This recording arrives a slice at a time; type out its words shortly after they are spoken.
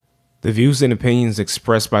The views and opinions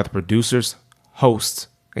expressed by the producers, hosts,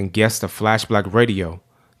 and guests of Flash Black Radio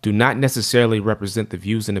do not necessarily represent the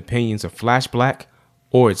views and opinions of Flash Black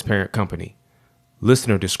or its parent company.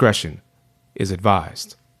 Listener discretion is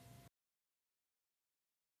advised.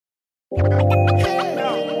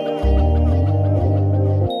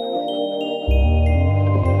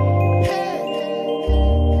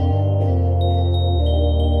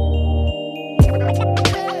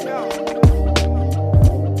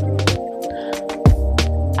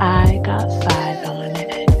 I got 5 on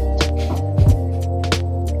it.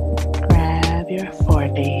 Grab your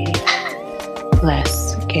 40.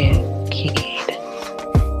 Let's get keyed.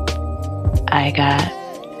 I got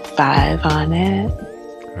 5 on it.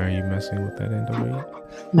 Are you messing with that endo weed?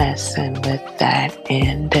 Messing with that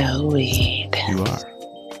endo weed. You are.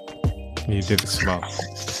 You did it slow.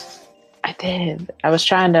 I did. I was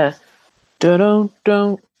trying to don't.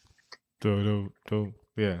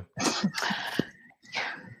 Yeah.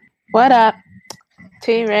 What up?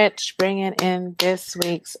 T Rich bringing in this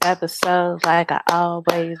week's episode like I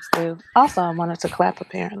always do. Also, I wanted to clap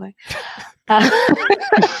apparently. Like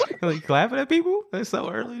clapping at people? That's so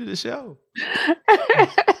early to the show.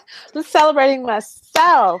 I'm celebrating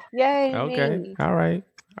myself. Yay. Okay. Me. All right.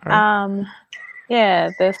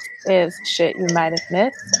 Yeah, this is Shit You Might Have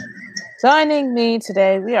Missed. Joining me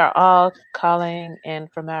today, we are all calling in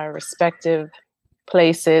from our respective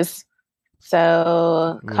places.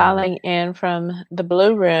 So, calling in from the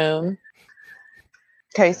Blue Room,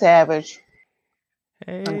 K Savage.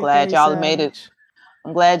 Hey, I'm glad y'all Savage. made it.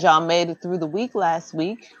 I'm glad y'all made it through the week last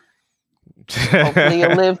week. Hopefully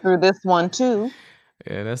you'll live through this one too.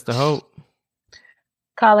 Yeah, that's the hope.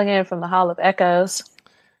 calling in from the Hall of Echoes.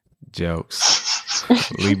 Jokes.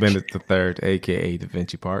 Lee Bennett III, aka Da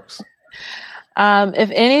Vinci Parks.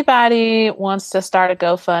 If anybody wants to start a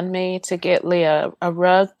GoFundMe to get Lee a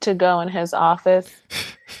rug to go in his office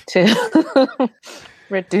to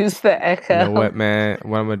reduce the echo. You know what, man?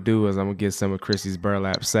 What I'm gonna do is I'm gonna get some of Chrissy's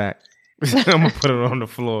burlap sack. I'm gonna put it on the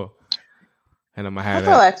floor, and I'm gonna have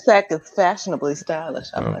burlap sack is fashionably stylish.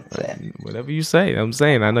 I like that. Whatever you say. I'm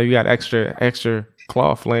saying. I know you got extra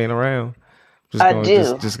cloth laying around. I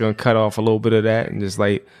do. Just gonna cut off a little bit of that and just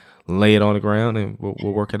like lay it on the ground, and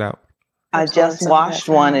we'll work it out. I just washed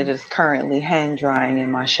one. It is currently hang drying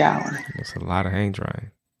in my shower. It's a lot of hang drying.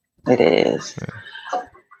 It is. Yeah.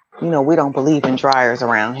 You know, we don't believe in dryers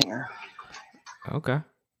around here. Okay.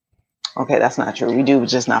 Okay, that's not true. We do,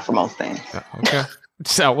 just not for most things. Okay.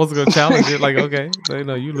 So I wasn't gonna challenge it. Like, okay, so, you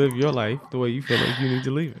know, you live your life the way you feel like you need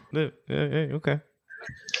to live it. Live. Yeah, okay.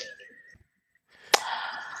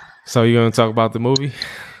 So you gonna talk about the movie?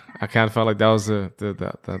 I kind of felt like that was the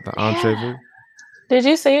entree. Did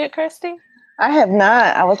you see it, Christy? I have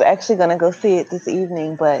not. I was actually going to go see it this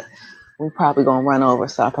evening, but we're probably going to run over,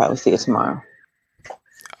 so I'll probably see it tomorrow.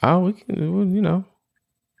 Oh, we can, you know.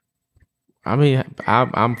 I mean,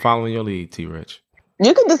 I'm following your lead, T. Rich.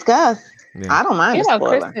 You can discuss. Yeah. I don't mind. You know,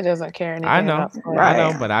 Christy doesn't care anything. I know,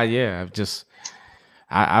 but I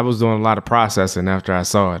was doing a lot of processing after I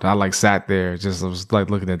saw it. I like sat there, I was like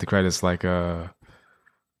looking at the credits, like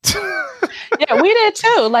Yeah, we did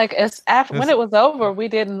too. Like when it was over, we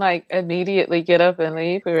didn't like immediately get up and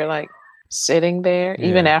leave. We were like sitting there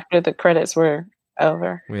even after the credits were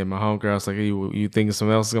over. Yeah, my homegirl was like, "You thinking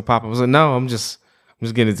something else is gonna pop up?" I was like, "No, I'm just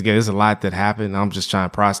getting it together. There's a lot that happened. I'm just trying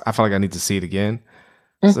to process. I feel like I need to see it again.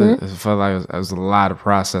 So I felt like it was a lot of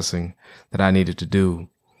processing that I needed to do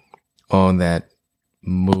on that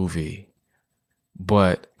movie.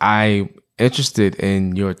 But I'm interested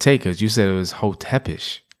in your take because you said it was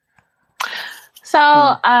Hotepish. So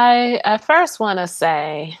I first want to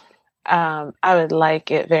say I would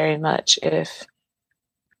like it very much if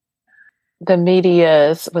the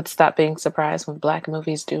medias would stop being surprised when Black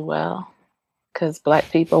movies do well, because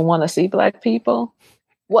Black people want to see Black people.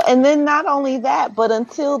 Well, and then not only that, but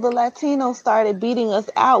until the Latinos started beating us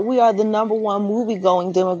out, we are the number one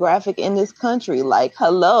movie-going demographic in this country. Like,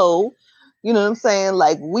 hello, you know what I'm saying?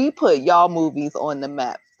 Like, we put y'all movies on the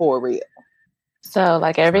map for real. So,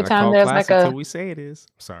 like, every time there's like until we say it is.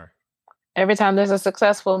 Sorry. Every time there's a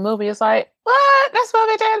successful movie, it's like, what? This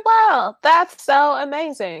movie did well. That's so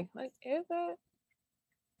amazing. Like, is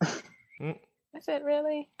it? Is it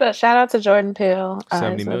really? But shout out to Jordan Peele.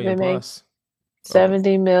 70 million plus.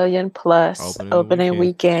 70 million plus opening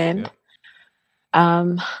weekend. Yep.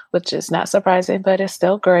 Which is not surprising, but it's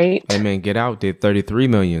still great. Hey man, Get Out did 33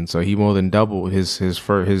 million, so he more than doubled his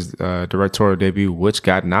directorial debut, which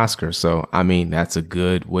got an Oscar. So I mean, that's a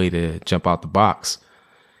good way to jump out the box.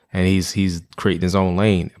 And he's creating his own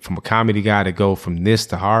lane. From a comedy guy to go from this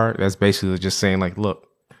to horror, that's basically just saying like, look,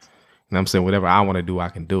 and I'm saying whatever I want to do, I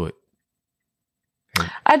can do it.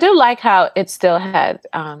 I do like how it still had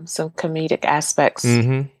some comedic aspects,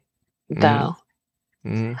 though.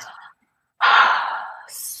 Mm-hmm.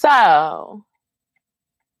 So,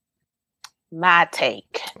 my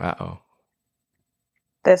take. Uh-oh.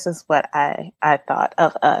 This is what I thought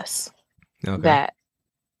of Us. Okay. That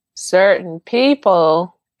certain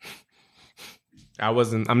people.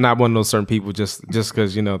 I'm not one of those certain people just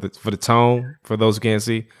because, you know, for the tone, for those who can't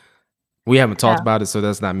see, we haven't talked about it, so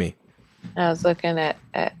that's not me. I was looking at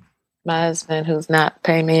my husband, who's not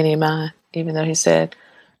paying me any mind, even though he said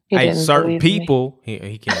he didn't certain believe people,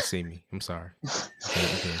 he can't see me. I'm sorry. He can't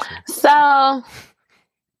see me. So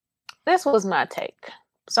this was my take.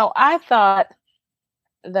 So I thought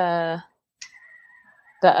the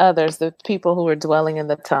others, the people who were dwelling in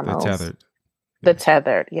the tunnels, the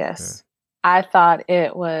tethered, yes. Yeah. I thought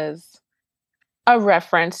it was a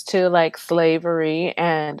reference to like slavery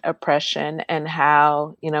and oppression, and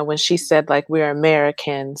how, you know, when she said like we're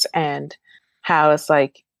Americans, and how it's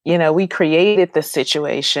like, you know, we created the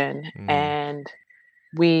situation and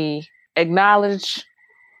we acknowledge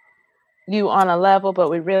you on a level, but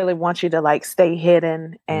we really want you to like stay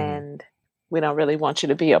hidden, and we don't really want you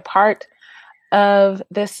to be a part of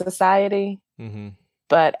this society.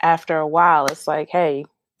 But after a while, it's like, hey,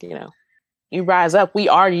 you know, you rise up. We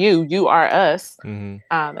are you. You are us.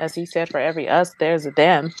 As he said, for every us, there's a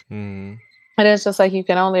them. And it's just like you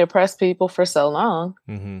can only oppress people for so long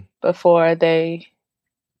before they.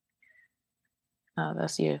 Oh,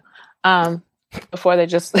 that's you. Before they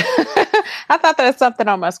just. I thought there was something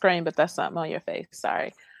on my screen, but that's something on your face.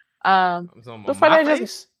 Sorry. Before they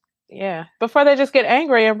just. Yeah. Before they just get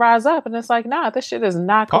angry and rise up, and it's like, nah, this shit is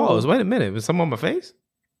not cool. Pause. Wait a minute. Was something on my face?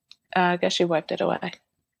 I guess you wiped it away.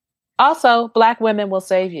 Also, Black women will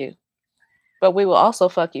save you, but we will also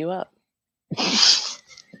fuck you up.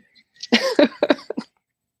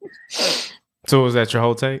 So was that your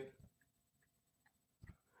whole take?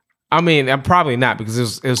 I mean, I'm probably not,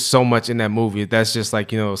 because there's so much in that movie. That's just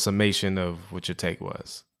like, you know, a summation of what your take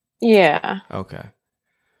was. Yeah. Okay.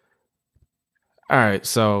 All right.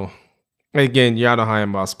 So again, y'all know how I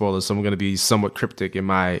am about spoilers, so I'm going to be somewhat cryptic in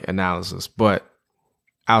my analysis, but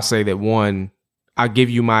I'll say that one, I'll give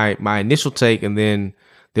you my initial take, and then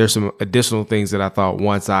there's some additional things that I thought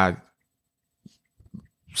once I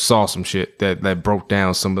saw some shit that broke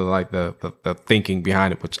down some of the thinking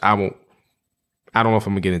behind it, which I don't know if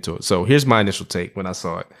I'm gonna get into it. So here's my initial take when I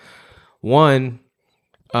saw it. One,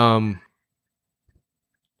 I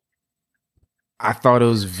thought it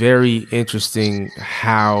was very interesting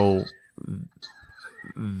how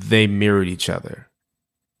they mirrored each other.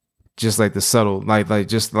 Just like the subtle, like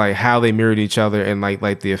just like how they mirrored each other, and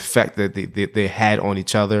like the effect that they had on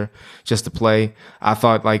each other just to play. I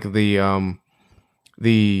thought like the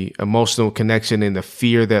emotional connection and the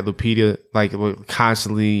fear that Lupita like would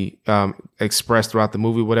constantly express throughout the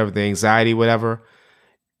movie, whatever, the anxiety, whatever.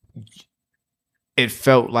 It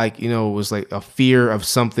felt like, you know, it was like a fear of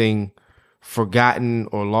something forgotten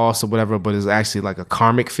or lost or whatever, but it's actually like a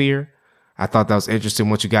karmic fear. I thought that was interesting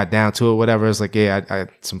once you got down to it, whatever. It's like, yeah, I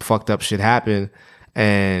some fucked up shit happened.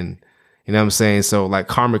 And, you know what I'm saying? So, like,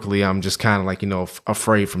 karmically, I'm just kind of like, you know,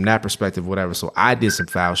 afraid from that perspective, whatever. So I did some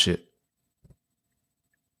foul shit.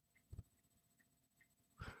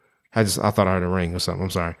 I thought I heard a ring or something. I'm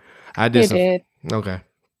sorry. I did. Okay.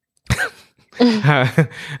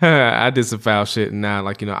 I did some foul shit, and now,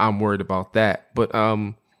 like, you know, I'm worried about that. But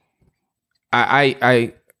I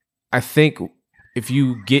think if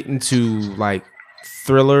you get into like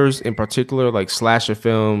thrillers in particular, like slasher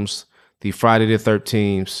films, the Friday the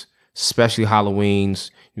 13th, especially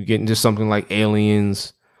Halloween's, you get into something like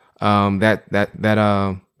Aliens, that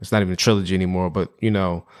it's not even a trilogy anymore, but you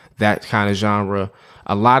know, that kind of genre.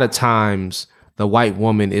 A lot of times the white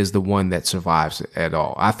woman is the one that survives at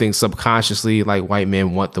all. I think subconsciously, like, white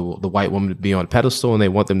men want the white woman to be on a pedestal, and they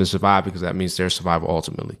want them to survive because that means their survival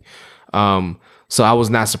ultimately. So I was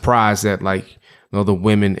not surprised that, like, you know, the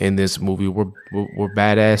women in this movie were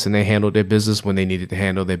badass, and they handled their business when they needed to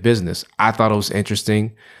handle their business. I thought it was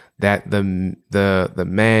interesting that the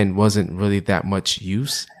man wasn't really that much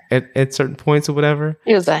use at certain points or whatever.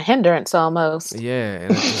 It was a hindrance almost. Yeah,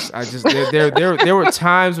 and I just there were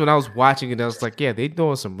times when I was watching it, I was like, yeah, they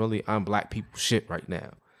doing some really un-black people shit right now.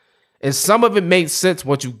 And some of it made sense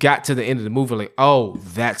once you got to the end of the movie, like, oh,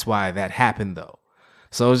 that's why that happened though.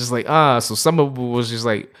 So it was just like, so some of it was just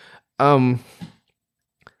like, I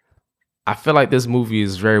feel like this movie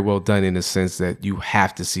is very well done in the sense that you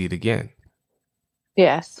have to see it again.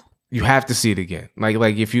 Yes. You have to see it again.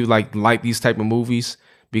 Like if you like these type of movies,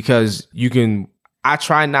 because you can, I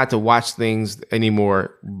try not to watch things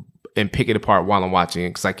anymore and pick it apart while I'm watching it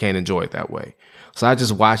because I can't enjoy it that way. So I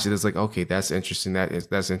just watched it. It's like, okay, that's interesting.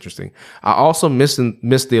 That's interesting. I also missed the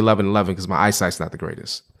 11:11 because my eyesight's not the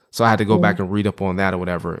greatest. So I had to go back and read up on that or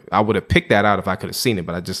whatever. I would have picked that out if I could have seen it,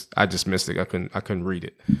 but I just missed it. I couldn't read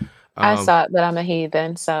it. I saw it, but I'm a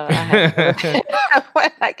heathen, so I had to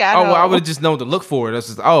when I got well, I home. would have just known to look for it. That's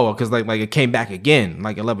just because like it came back again,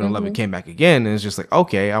 like 11:11 came back again, and it's just like,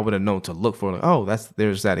 okay, I would have known to look for it. Like,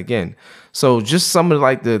 there's that again. So just some of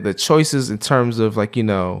like the choices in terms of like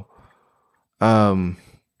I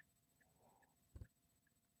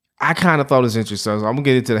kind of thought it was interesting. So I'm gonna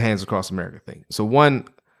get into the Hands Across America thing. So one,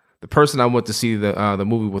 the person I went to see the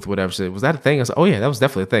movie with, whatever, said, was that a thing? I said, oh yeah, that was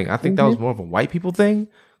definitely a thing. I think that was more of a white people thing.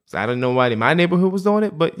 So I didn't know why in my neighborhood was doing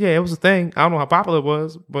it, but yeah, it was a thing. I don't know how popular it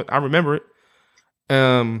was, but I remember it.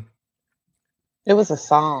 It was a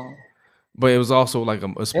song, but it was also like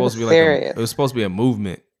it was supposed to be serious. It was supposed to be a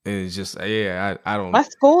movement. And it's just I don't. My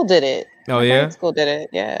school did it. Oh My yeah, school did it.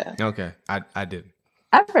 Yeah. Okay, I didn't.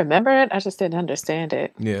 I remember it. I just didn't understand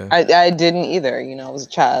it. Yeah, I didn't either. I was a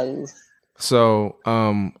child. So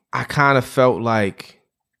I kind of felt like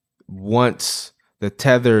once the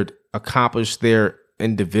Tethered accomplished their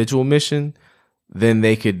individual mission, then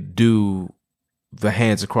they could do the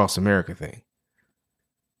Hands Across America thing,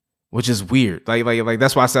 which is weird. Like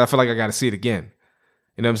that's why I said I feel like I got to see it again.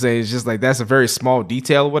 You know what I'm saying? It's just like that's a very small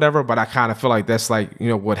detail or whatever, but I kind of feel like that's like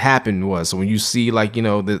what happened was. So when you see like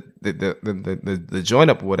the joint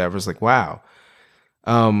up or whatever, it's like wow,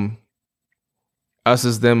 us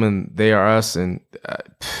is them and they are us, and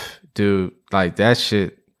dude, like that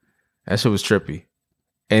shit was trippy.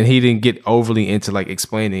 And he didn't get overly into like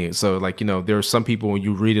explaining it. So like, there are some people when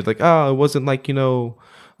you read it, like, oh, it wasn't like, a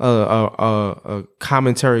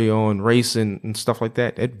commentary on race and stuff like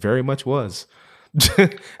that. It very much was.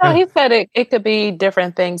 Oh, he said it could be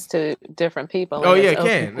different things to different people. Oh yeah, it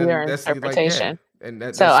can. Your interpretation. Like, yeah.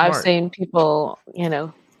 And so I've seen people,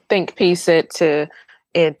 think piece it to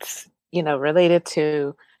it's, related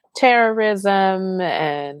to terrorism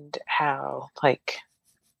and how like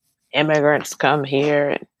immigrants come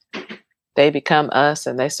here and they become us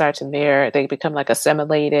and they start to mirror, they become like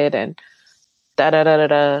assimilated and da da da da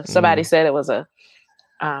da. Somebody said it was a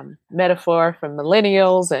metaphor for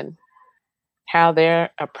millennials and how they're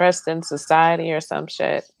oppressed in society or some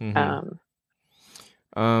shit. So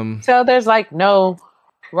there's like no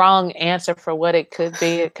wrong answer for what it could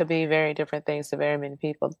be. It could be very different things to very many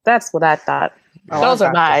people. That's what I thought. Those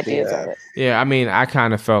are my ideas of it. Yeah, I mean, I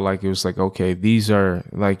kind of felt like it was like, okay, these are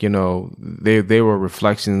like, they were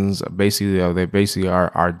reflections. Basically, they basically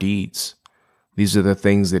are our deeds. These are the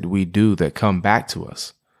things that we do that come back to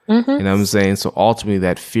us. You know what I'm saying? So ultimately,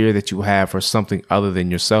 that fear that you have for something other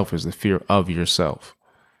than yourself is the fear of yourself.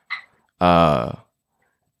 And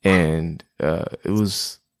it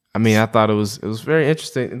was, I mean, I thought it was very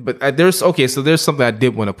interesting. But there's something I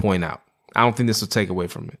did want to point out. I don't think this will take away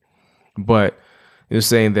from it. But it was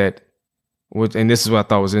saying that, and this is what I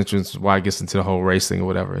thought was interesting, why I gets into the whole race thing or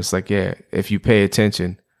whatever. It's like, yeah, if you pay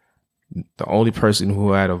attention, the only person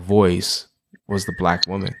who had a voice was the black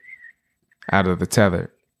woman out of the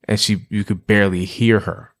Tethered. And you could barely hear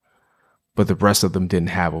her, but the rest of them didn't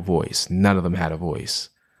have a voice. None of them had a voice.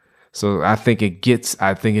 So I think it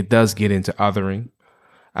does get into othering.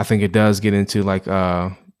 I think it does get into like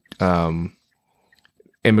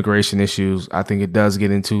immigration issues. I think it does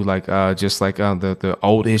get into like just like the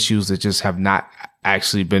old issues that just have not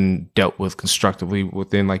actually been dealt with constructively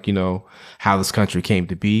within like how this country came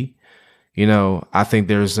to be. I think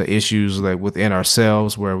there's issues like within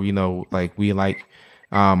ourselves where we might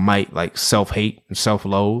like self-hate and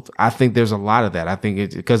self-loathe. I think there's a lot of that. I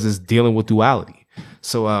think because it's dealing with duality.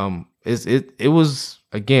 So it was,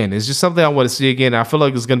 again, it's just something I want to see again. I feel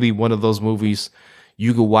like it's going to be one of those movies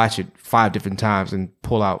you could watch it 5 different times and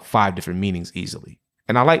pull out 5 different meanings easily.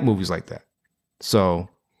 And I like movies like that. So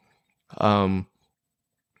it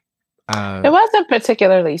wasn't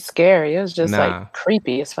particularly scary. It was just like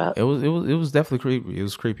creepy as fuck. It was definitely creepy. It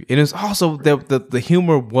was creepy. And it's also the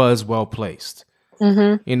humor was well placed.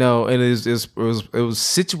 And it was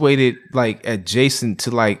situated like adjacent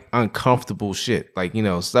to like uncomfortable shit, like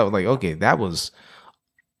stuff like, okay, that was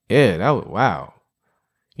wow,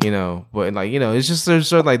 but like it's just there's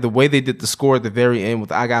sort of like the way they did the score at the very end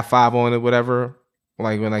with I Got 5 on it, whatever,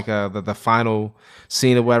 like when like the final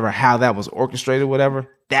scene or whatever, how that was orchestrated, whatever,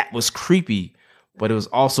 that was creepy, but it was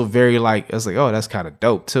also very like, it's like, oh, that's kind of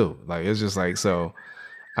dope too, like it's just like, so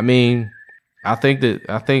I mean, I think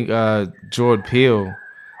Jordan Peele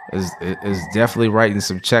is definitely writing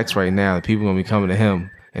some checks right now that people are gonna be coming to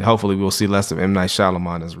him, and hopefully we'll see less of M. Night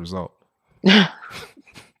Shyamalan as a result.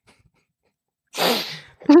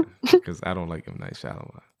 because I don't like M. Night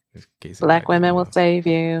Shyamalan. In case Black anybody women didn't will know. save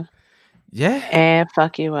you Yeah, and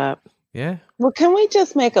fuck you up. yeah. Well, can we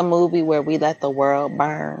just make a movie where we let the world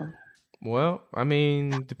burn Well, I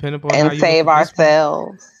mean, depending upon how and you look save at this movie,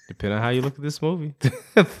 ourselves? depending on how you look at this movie,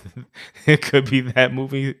 it could be that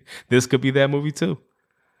movie. This could be that movie too.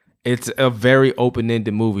 It's a very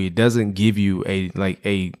open-ended movie. It doesn't give you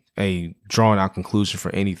a drawn-out conclusion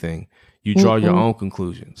for anything. You draw your own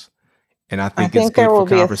conclusions, and I I think it's think there good for will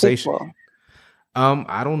be a conversation. sequel.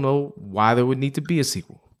 I don't know why there would need to be a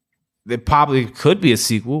sequel. There probably could be a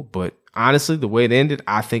sequel, but honestly, the way it ended,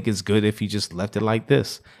 I think it's good if he just left it like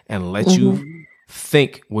this and let you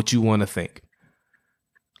think what you want to think.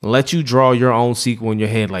 Let you draw your own sequel in your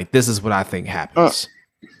head, like this is what I think happens.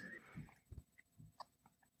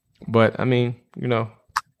 But I mean,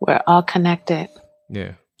 We're all connected.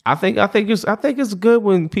 yeah. I think it's good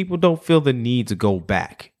when people don't feel the need to go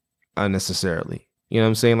back unnecessarily. You know what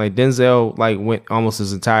I'm saying? Like Denzel went almost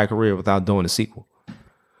his entire career without doing a sequel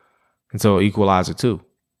until Equalizer 2.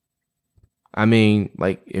 I mean,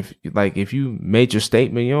 if you made your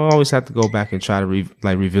statement, you don't always have to go back and try to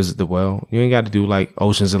revisit the well. You ain't got to do like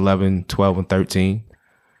Ocean's 11, 12, and 13.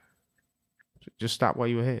 Just stop while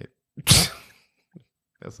you're ahead.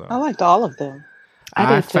 That's all. I liked all of them.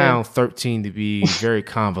 I found 13 to be very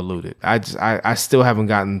convoluted. I still haven't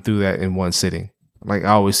gotten through that in one sitting. Like I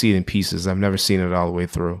always see it in pieces. I've never seen it all the way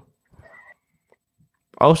through.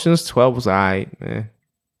 Ocean's 12 was alright,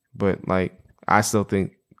 but like I still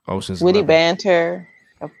think Ocean's Witty 11. banter,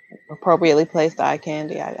 appropriately placed eye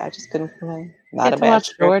candy. I just couldn't complain. Not Get a to bad watch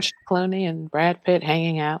script. George Clooney and Brad Pitt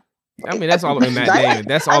hanging out. I mean, that's all in Matt Damon.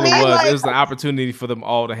 That's all I mean, it was. like- It was the opportunity for them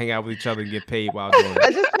all to hang out with each other and get paid while doing I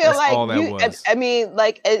it. just feel That's like all that was. I mean,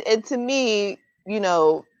 like, and to me,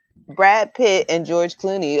 Brad Pitt and George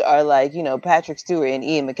Clooney are like, Patrick Stewart and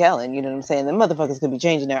Ian McKellen. You know what I'm saying? The motherfuckers could be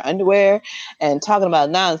changing their underwear and talking about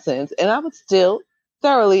nonsense, and I would still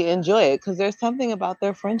thoroughly enjoy it because there's something about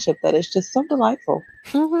their friendship that is just so delightful.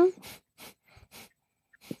 Mm-hmm.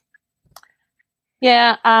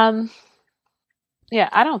 Yeah. Yeah.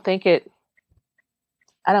 I don't think it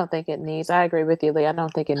needs. I agree with you, Lee. I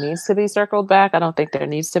don't think it needs to be circled back. I don't think there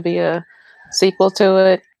needs to be a sequel to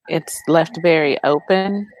it. It's left very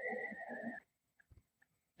open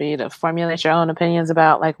for you to formulate your own opinions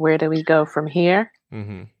about like where do we go from here.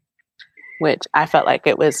 Mm-hmm. Which I felt like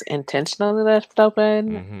it was intentionally left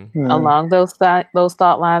open Mm-hmm. along those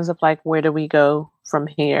thought lines of like where do we go from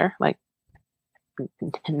here? Like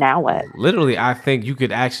now what? Literally, I think you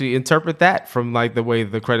could actually interpret that from like the way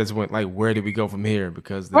the credits went. Like, where do we go from here?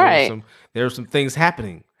 Because there were some things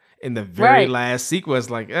happening in the very last sequence.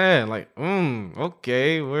 Like,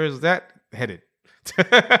 okay, where's that headed?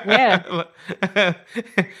 Yeah.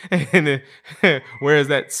 And then, where is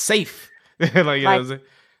that safe? Like, you know what I'm saying?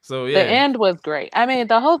 So yeah, the end was great. I mean,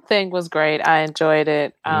 the whole thing was great. I enjoyed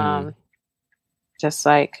it. Just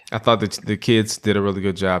like I thought that the kids did a really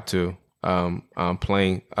good job too.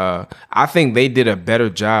 Playing. I think they did a better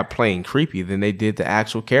job playing creepy than they did the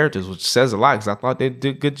actual characters, which says a lot because I thought they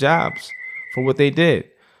did good jobs for what they did.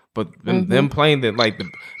 But them playing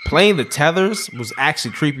the tethers was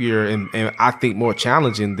actually creepier and I think more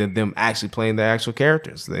challenging than them actually playing the actual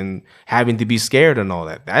characters and having to be scared and all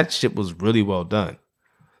that. That shit was really well done.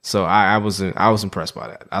 So I was impressed by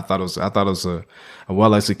that. I thought it was a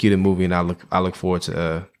well executed movie, and I look forward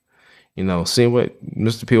to seeing what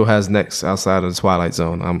Mr. Peele has next outside of the Twilight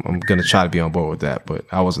Zone. I'm gonna try to be on board with that, but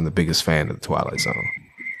I wasn't the biggest fan of the Twilight Zone.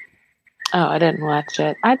 Oh, I didn't watch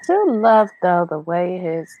it. I do love though the way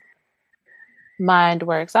his mind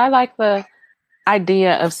works. I like the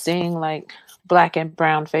idea of seeing like black and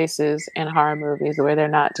brown faces in horror movies where they're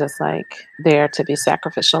not just like there to be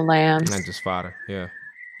sacrificial lambs. Not just fodder, yeah.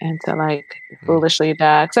 And to like foolishly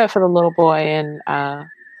die, except for the little boy in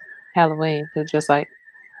Halloween who just like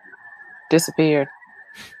disappeared.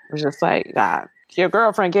 It was just like, your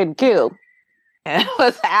girlfriend getting killed, and it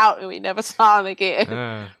was out, and we never saw him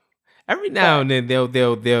again. Every now and then they'll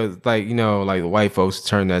like like the white folks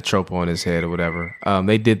turn that trope on his head or whatever.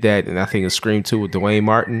 They did that, and I think in Scream 2 with Dwayne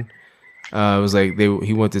Martin. It was like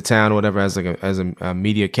he went to town or whatever as a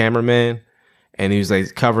media cameraman. And he was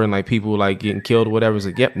like covering like people like getting killed or whatever. He's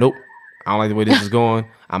like, "Yep, nope, I don't like the way this is going.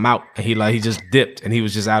 I'm out." And he just dipped and he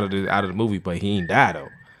was just out of the movie, but he ain't died though.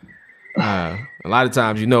 A lot of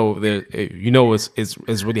times,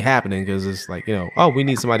 it's really happening because it's like we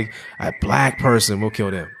need somebody, a black person, we'll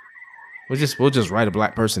kill them. We'll just write a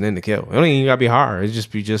black person in to kill. It don't even gotta be hard. It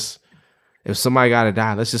just be if somebody gotta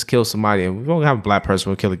die, let's just kill somebody, and we won't have a black person.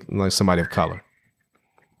 We'll kill like somebody of color.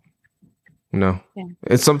 Yeah.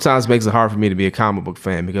 It sometimes makes it hard for me to be a comic book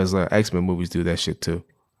fan because X-Men movies do that shit too.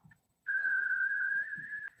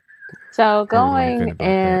 So How do you feel going about that?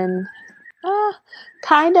 in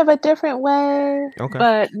kind of a different way, Okay.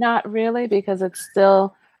 but not really because it's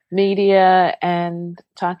still media and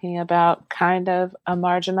talking about kind of a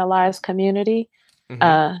marginalized community. Hmm.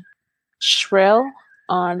 Uh, Shrill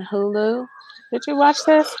on Hulu. Did you watch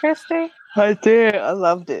this, Christy? I did. I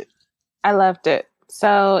loved it. I loved it.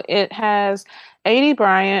 So it has Adie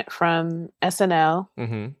Bryant from SNL,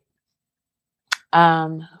 Hmm.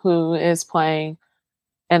 who is playing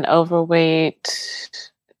an overweight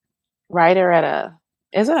writer at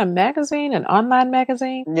is it a magazine, an online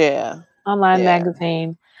magazine? Yeah. Online Yeah.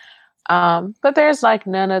 magazine. But there's like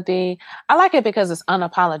none of I like it because it's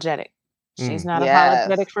unapologetic. She's Mm. not Yes.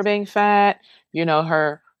 apologetic for being fat.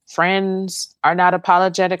 Her friends are not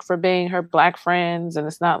apologetic for being her black friends. And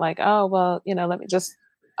it's not like, oh, well, let me just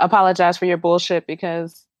apologize for your bullshit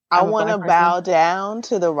because I I'm a want to black person. bow down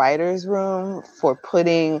to the writer's room for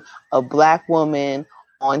putting a black woman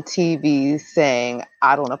on TV saying,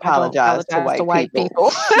 I don't I don't apologize to apologize to white white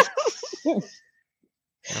people. people. That's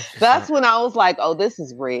what's That's up. when I was like, oh, this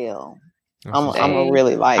is real. That's I'm what's gonna up. See?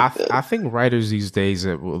 really like I this. think writers these days,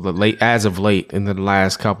 as of late in the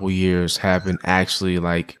last couple years, have been actually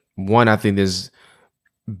like one. I think there's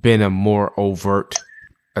been a more overt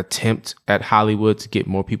attempt at Hollywood to get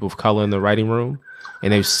more people of color in the writing room,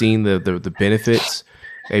 and they've seen the benefits.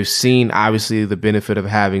 They've seen obviously the benefit of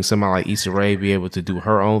having somebody like Issa Rae be able to do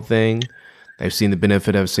her own thing. They've seen the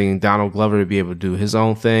benefit of seeing Donald Glover to be able to do his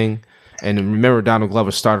own thing. And remember, Donald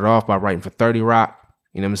Glover started off by writing for 30 Rock.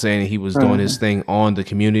 You know what I'm saying? He was doing his thing on the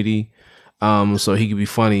Community. So he could be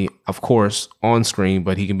funny, of course, on screen,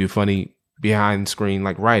 but he can be funny behind screen,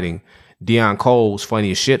 like writing. Deion Cole's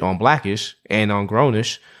funny as shit on Blackish and on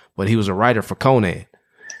Grownish, but he was a writer for Conan.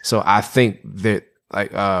 So I think that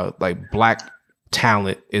like black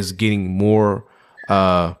talent is getting more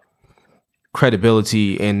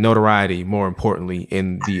credibility and notoriety. More importantly,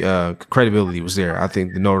 and the credibility was there. I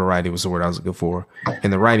think the notoriety was the word I was looking for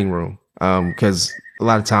in the writing room. Because a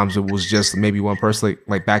lot of times it was just maybe one person,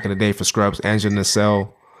 like back in the day for Scrubs, Angela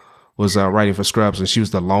Nassell was writing for Scrubs, and she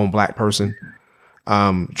was the lone black person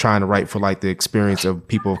trying to write for like the experience of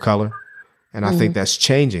people of color. And I think that's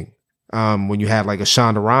changing. When you had like a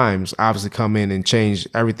Shonda Rhimes obviously come in and change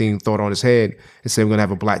everything, throw it on his head and say, we're going to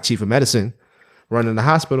have a black chief of medicine running the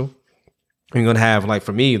hospital. You're going to have, like,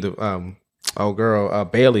 for me, the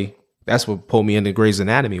Bailey. That's what pulled me into Grey's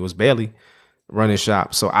Anatomy, was Bailey running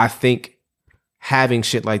shop. So I think having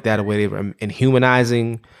shit like that, a way and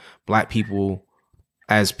humanizing black people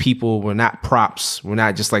as people, we're not props. We're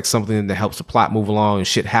not just like something that helps the plot move along and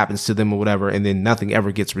shit happens to them or whatever, and then nothing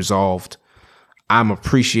ever gets resolved. I'm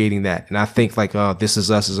appreciating that. And I think like This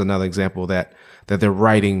Is Us is another example that they're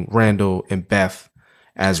writing Randall and Beth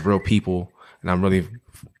as real people. And I'm really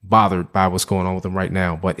bothered by what's going on with them right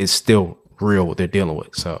now, but it's still real what they're dealing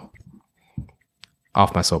with. So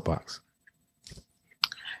off my soapbox.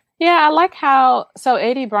 Yeah, I like how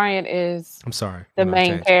Adie Bryant is I'm sorry. the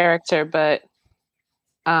main character, but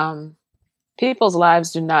people's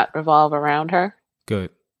lives do not revolve around her.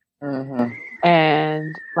 Good. Mm-hmm.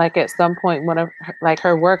 And like at some point, one of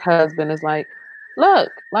her work husband is like,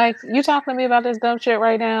 look, like you talking to me about this dumb shit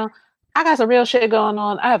right now. I got some real shit going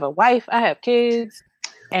on. I have a wife, I have kids,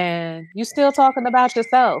 and you still talking about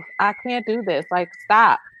yourself. I can't do this. Like,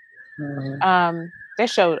 stop. Mm-hmm. They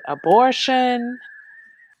showed abortion,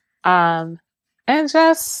 and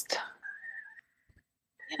just,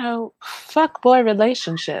 fuck boy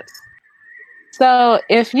relationships. So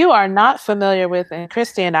if you are not familiar with, and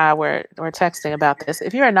Christy and I were texting about this,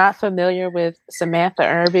 if you are not familiar with Samantha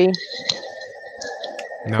Irby,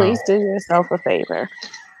 please do yourself a favor.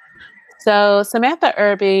 So Samantha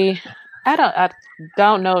Irby, I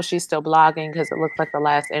don't know if she's still blogging because it looks like the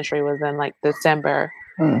last entry was in like December.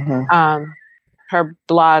 Mm-hmm. Her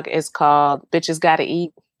blog is called Bitches Gotta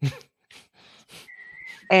Eat.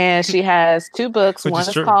 And she has two books. One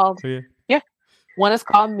is called one is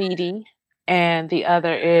called Meaty, and the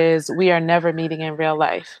other is We Are Never Meeting in Real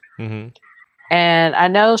Life. Mm-hmm. And I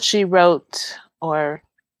know she wrote or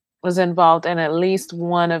was involved in at least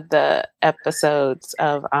one of the episodes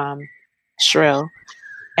of Shrill.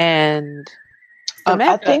 And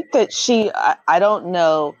I think that I don't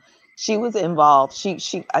know, she was involved.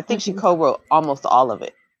 I think she co-wrote almost all of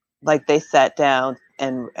it. Like they sat down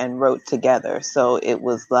and wrote together. So it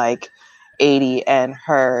was like Adie and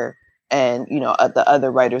her and the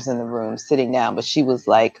other writers in the room sitting down, but she was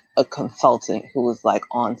like a consultant who was like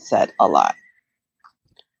on set a lot.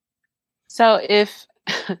 So if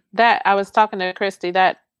that, I was talking to Christy,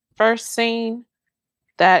 that first scene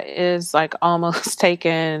that is like almost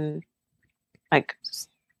taken like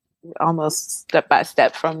almost step by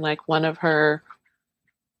step from like one of her.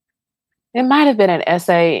 It might have been an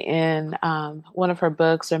essay in one of her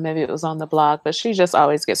books, or maybe it was on the blog. But she just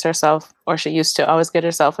always gets herself, or she used to always get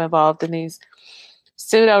herself involved in these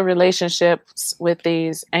pseudo relationships with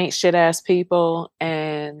these ain't shit ass people.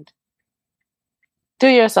 And do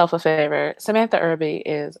yourself a favor. Samantha Irby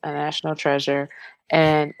is a national treasure.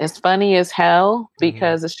 And it's funny as hell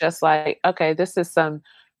because it's just like, okay, this is some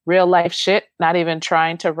real life shit, not even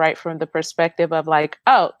trying to write from the perspective of like,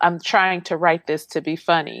 oh, I'm trying to write this to be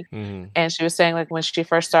funny. And she was saying like when she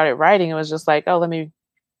first started writing, it was just like, oh, let me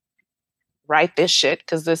write this shit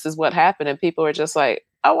because this is what happened. And people were just like,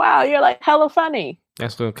 oh, wow, you're like hella funny.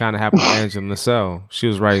 That's what kind of happened to Angela Nassau. She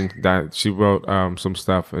was writing that. She wrote some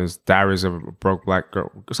stuff as Diaries of a Broke Black Girl,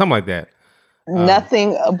 something like that.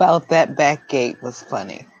 Nothing about that back gate was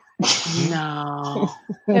funny. No,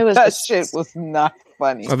 it was that shit was not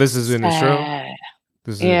funny. Oh, this is in the show.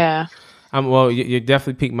 Yeah. Well, you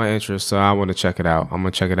definitely piqued my interest, so I want to check it out. I'm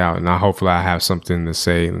gonna check it out, and hopefully I have something to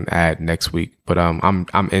say and add next week. But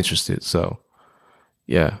I'm interested. So,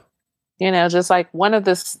 yeah. You know, just like one of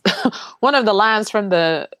the lines from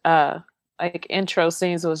the like intro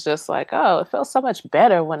scenes was just like, "Oh, it feels so much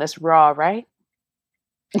better when it's raw, right?"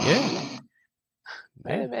 Yeah.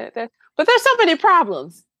 Wait a minute, but there's so many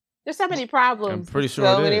problems. There's so many problems. I'm pretty sure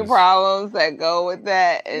so many problems that go with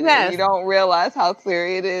that, and you don't realize how clear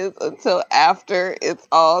it is until after it's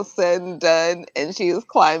all said and done, and she is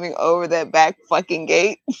climbing over that back fucking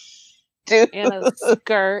gate, dude, in a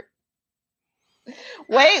skirt.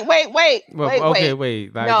 Wait. Like, no,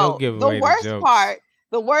 don't give away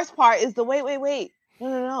the worst part is the wait.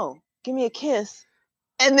 No. Give me a kiss,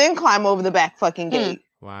 and then climb over the back fucking gate.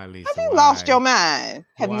 Why, Lisa? Have you lost your mind?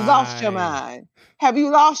 Have you lost your mind?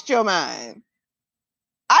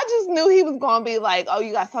 I just knew he was going to be like, oh,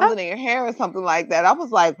 you got something in your hair or something like that. I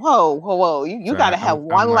was like, whoa. You got to have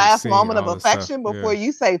one last moment of affection before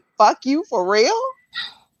you say, fuck you for real?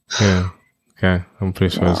 Yeah. Okay. I'm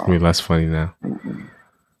pretty sure it's going to be less funny now.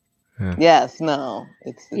 Yeah. Yes. No.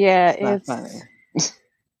 It's not funny.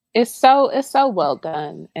 It's so well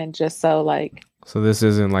done and just so like. So this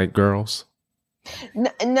isn't like Girls?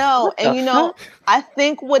 No. And I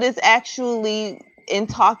think what is actually in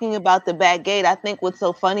talking about the back gate, I think what's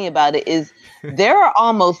so funny about it is there are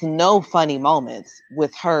almost no funny moments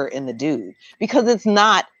with her and the dude because it's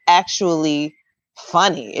not actually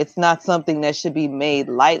funny. It's not something that should be made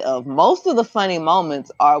light of. Most of the funny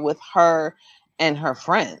moments are with her and her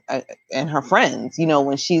friends,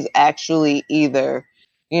 when she's actually either,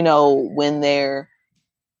 when they're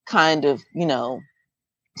kind of,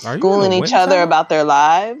 schooling each other about their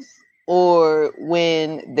lives, or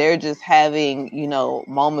when they're just having,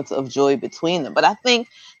 moments of joy between them. But I think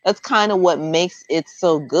that's kind of what makes it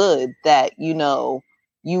so good that,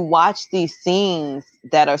 you watch these scenes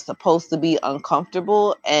that are supposed to be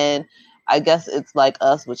uncomfortable. And I guess it's like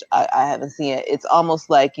Us, which I haven't seen it. It's almost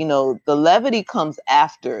like, the levity comes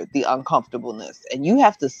after the uncomfortableness. And you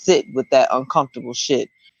have to sit with that uncomfortable shit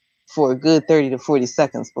for a good 30 to 40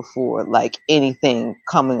 seconds before like anything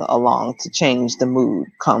coming along to change the mood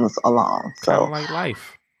comes along. So kind of like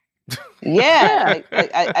life. Yeah,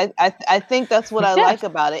 I think that's what I like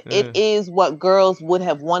about it. It is what Girls would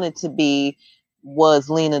have wanted to be. Was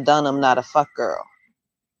Lena Dunham not a fuck girl?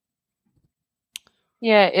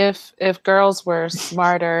 Yeah, if girls were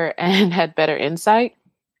smarter and had better insight,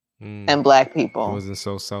 and black people wasn't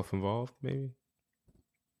so self-involved, maybe.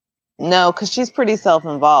 No, because she's pretty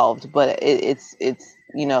self-involved, but it's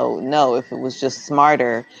no. If it was just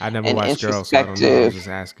smarter, I never watched Girls, so I don't know. I was just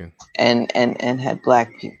asking. And had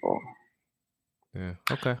black people. Yeah.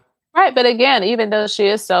 Okay. Right, but again, even though she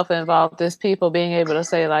is self-involved, there's people being able to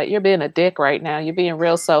say like, "You're being a dick right now. You're being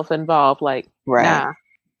real self-involved." Like, nah,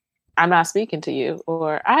 I'm not speaking to you,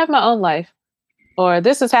 or I have my own life, or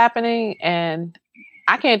this is happening and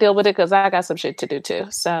I can't deal with it because I got some shit to do too.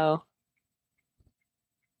 So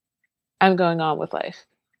I'm going on with life.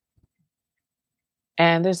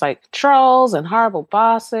 And there's like trolls and horrible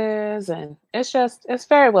bosses, and it's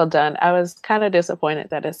very well done. I was kind of disappointed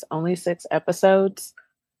that it's only 6 episodes.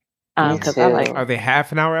 Because are they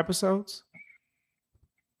half-an-hour episodes?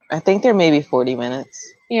 I think they're maybe 40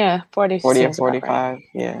 minutes. Yeah, 40 or 45. Right.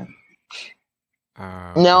 Yeah.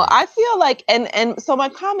 Okay. No, I feel like, and so my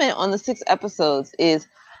comment on the 6 episodes is,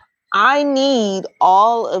 I need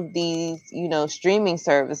all of these, streaming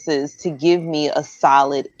services to give me a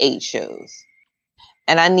solid 8 shows.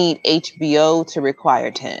 And I need HBO to require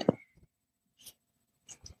 10.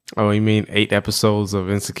 Oh, you mean 8 episodes of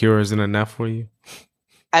Insecure isn't enough for you?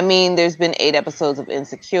 I mean, there's been 8 episodes of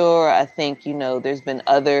Insecure. I think, there's been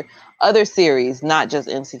other other series, not just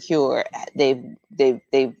Insecure,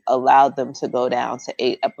 they've allowed them to go down to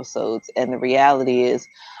 8 episodes. And the reality is,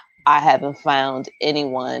 I haven't found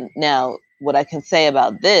anyone. Now, what I can say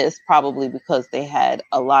about this, probably because they had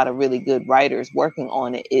a lot of really good writers working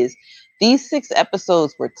on it, is these 6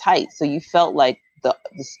 episodes were tight. So you felt like the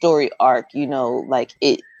story arc, like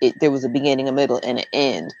it there was a beginning, a middle, and an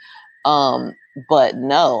end. But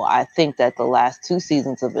no, I think that the last 2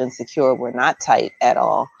 seasons of Insecure were not tight at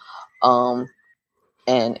all.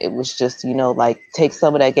 And it was just, like take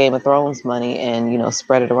some of that Game of Thrones money and,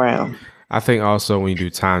 spread it around. I think also when you do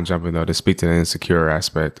time jumping, though, to speak to the Insecure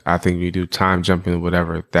aspect, I think when you do time jumping or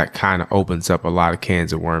whatever, that kind of opens up a lot of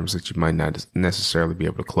cans of worms that you might not necessarily be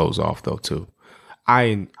able to close off, though, too.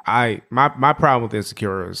 My problem with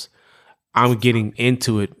Insecure is I'm getting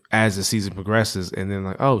into it as the season progresses, and then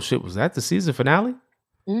like, oh shit, was that the season finale?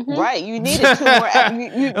 Mm-hmm. Right, you needed 2 more.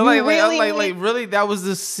 Really, that was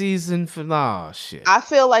the season finale. Oh, shit. I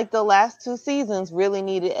feel like the last 2 seasons really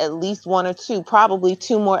needed at least 1 or 2, probably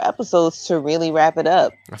 2 more episodes to really wrap it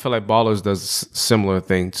up. I feel like Ballers does a similar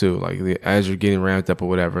thing too. Like as you're getting ramped up or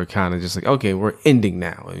whatever, kind of just like, okay, we're ending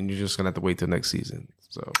now, and you're just gonna have to wait till next season.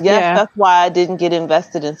 So yes, that's why I didn't get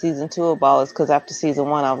invested in season 2 of Ballers, because after season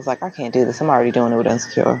 1, I was like, I can't do this. I'm already doing it with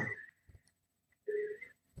Insecure.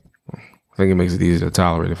 I think it makes it easier to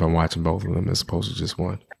tolerate if I'm watching both of them as opposed to just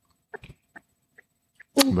one.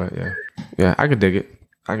 But yeah, I could dig it.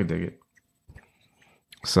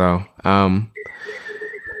 So, over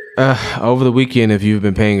the weekend, if you've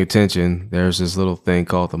been paying attention, there's this little thing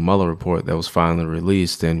called the Mueller report that was finally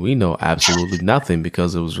released, and we know absolutely nothing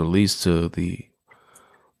because it was released to the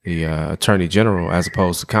Attorney General as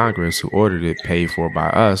opposed to Congress, who ordered it, paid for by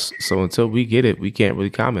us. So until we get it, we can't really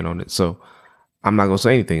comment on it. So I'm not gonna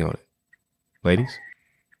say anything on it. Ladies?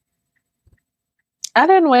 I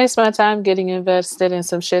didn't waste my time getting invested in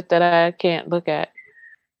some shit that I can't look at.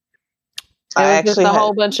 There was just a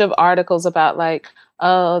whole bunch of articles about like,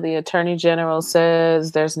 oh, the Attorney General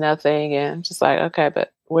says there's nothing, and just like, okay,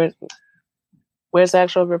 but where's the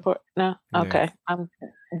actual report? No, okay.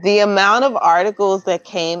 The amount of articles that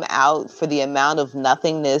came out for the amount of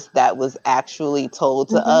nothingness that was actually told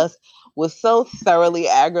to us was so thoroughly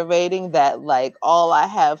aggravating that like all I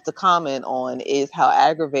have to comment on is how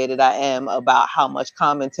aggravated I am about how much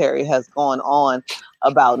commentary has gone on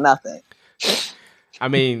about nothing. I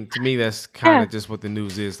mean, to me, that's kind of just what the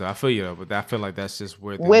news is, though. I feel you, though, but I feel like that's just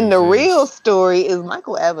where the real story is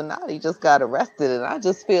Michael Avenatti just got arrested, and I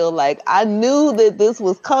just feel like I knew that this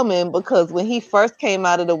was coming because when he first came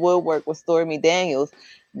out of the woodwork with Stormy Daniels,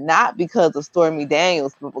 not because of Stormy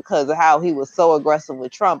Daniels, but because of how he was so aggressive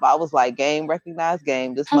with Trump, I was like, game, recognized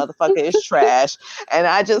game. This motherfucker is trash. And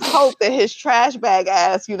I just hope that his trash bag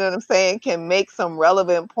ass, you know what I'm saying, can make some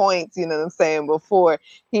relevant points, you know what I'm saying, before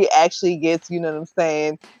he actually gets, you know what I'm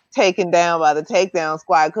saying, taken down by the takedown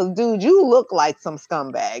squad. Because, dude, you look like some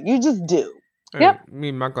scumbag. You just do. Yep. I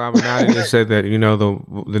mean, Michael Avenatti just said that,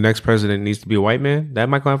 the next president needs to be a white man. That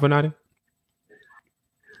Michael Avenatti?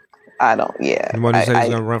 I don't. Yeah. The one who said he's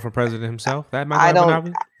going to run for president himself. That Michael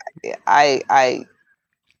Avenatti. I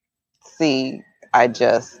see. I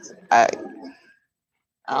don't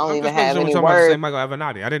even have any words. Michael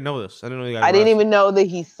Avenatti. I didn't know this. I didn't even know that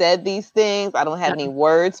he said these things. I don't have any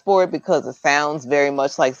words for it because it sounds very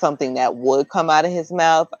much like something that would come out of his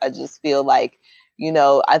mouth. I just feel like,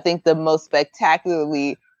 I think the most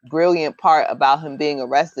spectacularly brilliant part about him being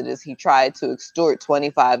arrested is he tried to extort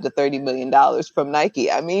 $25 to $30 million from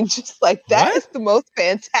Nike. I mean, just like that is the most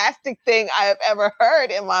fantastic thing I have ever heard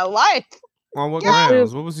in my life. On what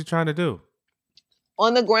grounds? What was he trying to do?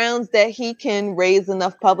 On the grounds that he can raise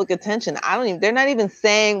enough public attention. They're not even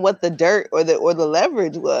saying what the dirt or the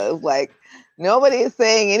leverage was. Like, nobody is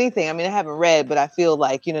saying anything. I mean, I haven't read, but I feel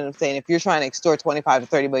like, you know what I'm saying? If you're trying to extort $25 to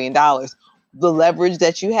 $30 million, the leverage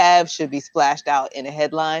that you have should be splashed out in a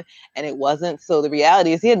headline, and it wasn't. So the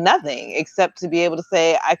reality is he had nothing except to be able to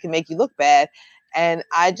say, I can make you look bad. And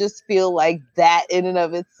I just feel like that in and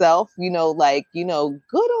of itself, good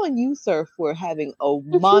on you, sir, for having a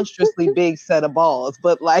monstrously big set of balls.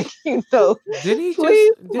 But like, did he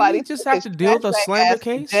just have to deal with a slander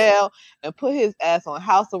case? Jail and put his ass on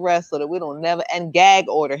house arrest so that we don't never and gag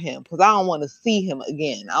order him, because I don't want to see him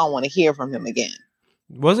again. I don't want to hear from him again.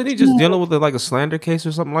 Wasn't he just dealing with like a slander case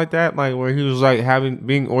or something like that? Like where he was like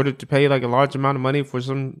being ordered to pay like a large amount of money for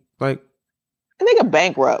some like. I think a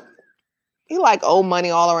bankrupt. He like owed money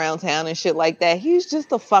all around town and shit like that. He's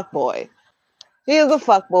just a fuckboy. He is a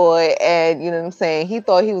fuckboy, and you know what I'm saying? He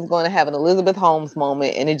thought he was going to have an Elizabeth Holmes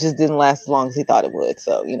moment, and it just didn't last as long as he thought it would.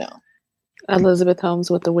 So, Elizabeth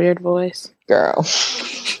Holmes with the weird voice. Girl.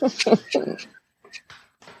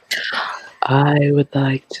 I would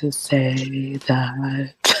like to say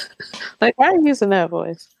that. Like, why are you using that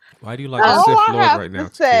voice? Why do you like All Sith I Lord have right now?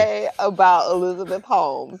 to say about Elizabeth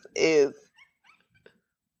Holmes is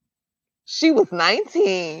she was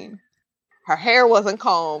 19. Her hair wasn't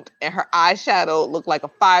combed, and her eyeshadow looked like a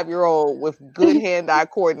 5-year-old with good hand-eye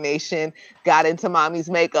coordination, got into mommy's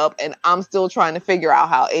makeup, and I'm still trying to figure out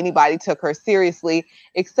how anybody took her seriously,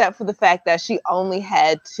 except for the fact that she only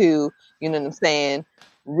had to, you know what I'm saying,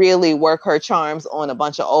 really work her charms on a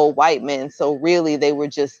bunch of old white men. So really, they were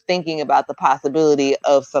just thinking about the possibility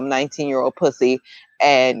of some 19-year-old pussy,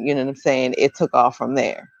 and you know what I'm saying, it took off from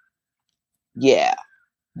there. Yeah.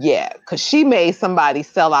 Yeah, because she made somebody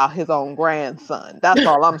sell out his own grandson. That's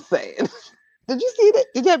all I'm saying. Did you see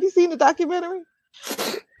that? Have you seen the documentary?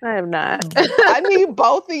 I have not. I need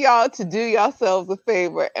both of y'all to do yourselves a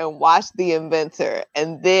favor and watch The Inventor.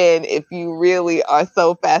 And then if you really are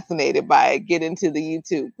so fascinated by it, get into the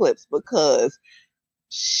YouTube clips, because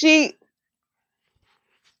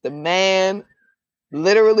the man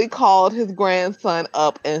literally called his grandson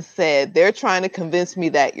up and said, they're trying to convince me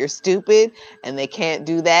that you're stupid and they can't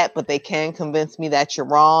do that, but they can convince me that you're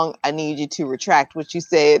wrong. I need you to retract what you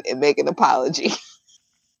said and make an apology.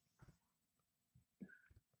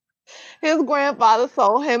 His grandfather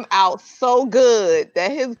sold him out so good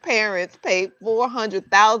that his parents paid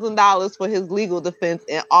 $400,000 for his legal defense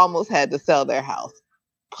and almost had to sell their house.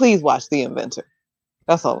 Please watch The Inventor.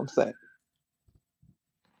 That's all I'm saying.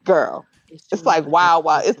 Girl. It's like wow.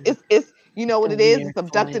 It's you know what it is? It's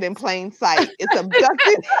abducted in plain sight. It's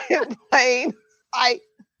abducted in plain sight.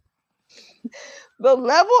 The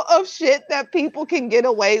level of shit that people can get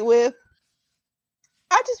away with.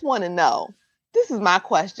 I just want to know. This is my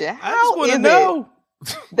question. How is it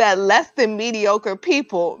that less than mediocre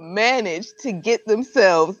people manage to get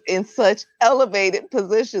themselves in such elevated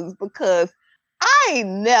positions? Because I ain't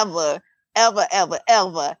never, ever, ever,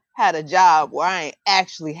 ever had a job where I ain't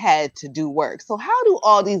actually had to do work. So how do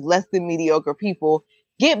all these less than mediocre people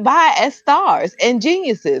get by as stars and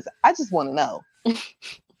geniuses? I just want to know.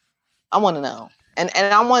 I want to know. And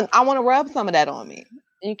I want to rub some of that on me.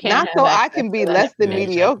 You can't not so I can be less than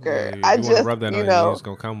mediocre. I just want to rub that on you. It's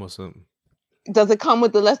gonna come with something. Does it come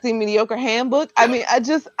with the less than mediocre handbook? I mean,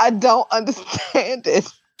 I don't understand it.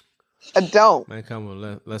 I don't. Might come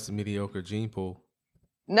with less than mediocre gene pool.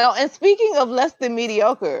 No, and speaking of less than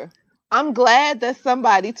mediocre, I'm glad that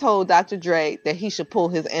somebody told Dr. Dre that he should pull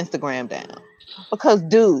his Instagram down. Because,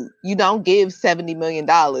 dude, you don't give $70 million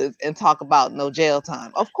and talk about no jail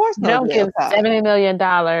time. Of course, no jail time. Don't give $70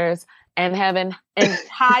 million and have an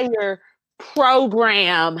entire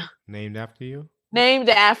program named after you,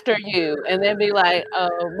 and then be like,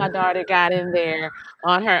 oh, my daughter got in there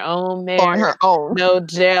on her own merit, on her own, no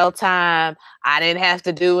jail time, I didn't have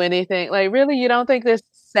to do anything. Like, really, you don't think this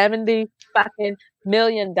 $70 fucking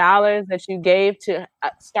million that you gave to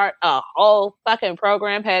start a whole fucking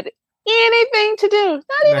program had anything to do?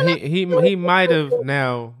 Not even he might have.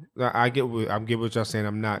 Now I get what y'all saying.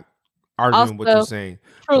 I'm not arguing what you're saying.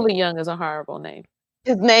 Truly Young is a horrible name.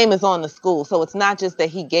 His name is on the school, so it's not just that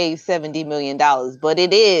he gave $70 million, but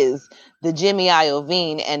it is the Jimmy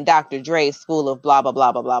Iovine and Dr. Dre school of blah, blah,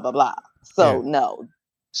 blah, blah, blah, blah, blah. So no,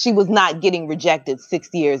 she was not getting rejected 6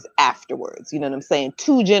 years afterwards. You know what I'm saying?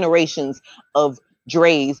 2 generations of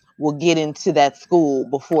Dre's will get into that school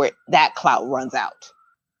before that clout runs out.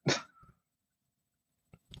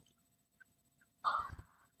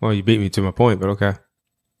 Well, you beat me to my point, but okay.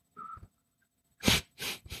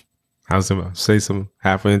 I was going to say something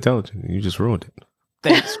halfway intelligent. You just ruined it.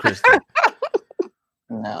 Thanks, Kristen.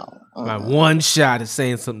 No. My one shot at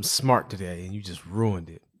saying something smart today, and you just ruined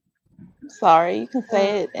it. Sorry, you can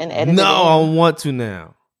say it and edit it. No, I don't want to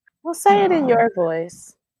now. Well, say it in your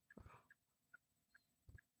voice.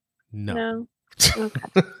 No. Okay.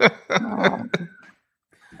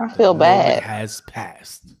 I feel bad. It has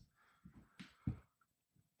passed.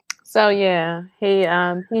 So yeah, he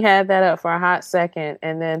had that up for a hot second,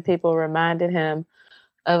 and then people reminded him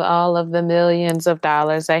of all of the millions of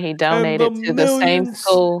dollars that he donated to the same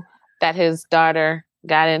school that his daughter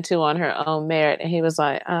got into on her own merit, and he was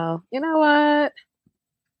like, "Oh, you know what?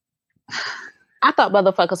 I thought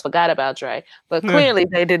motherfuckers forgot about Dre, but clearly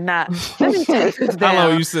they did not." Let me take this down. How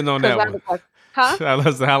long are you sitting on that one? Huh?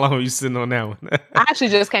 How long are you sitting on that one? I actually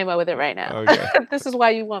just came up with it right now. Okay. This is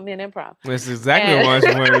why you want me in improv. That's exactly why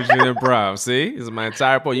you want me in improv. See? This is my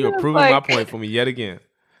entire point. You're proving my point for me yet again.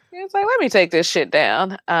 It's like, let me take this shit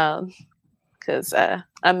down. Because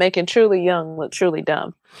I'm making Truly Young look truly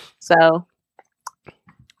dumb. So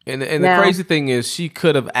And the crazy thing is, she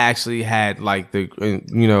could have actually had like the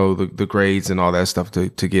the grades and all that stuff to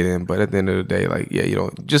get in. But at the end of the day, like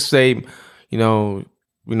just say, proud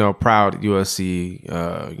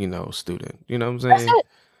USC student. You know what I'm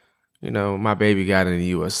saying? My baby got in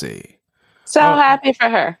USC. So happy for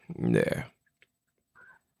her. Yeah.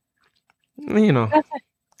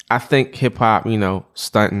 I think hip hop,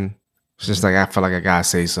 stunting. It's just like I feel like I gotta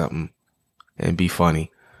say something and be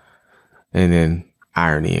funny, and then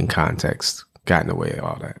irony and context got in the way of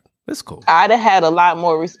all that. It's cool. I'd have had a lot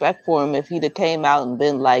more respect for him if he'd have came out and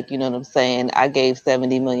been like, you know what I'm saying, I gave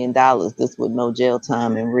 $70 million. This with no jail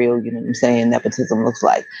time and real, you know what I'm saying, nepotism looks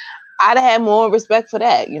like. I'd have had more respect for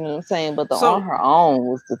that, you know what I'm saying. But on her own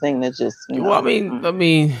was the thing that just, Well, I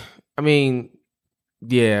mean,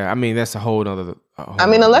 yeah, that's a whole other.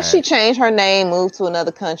 Unless she changed her name, moved to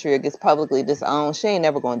another country, or gets publicly disowned, she ain't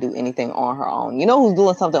never going to do anything on her own. You know who's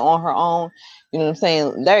doing something on her own? You know what I'm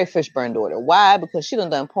saying? Larry Fishburne daughter. Why? Because she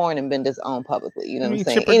done porn and been disowned publicly. You know what I'm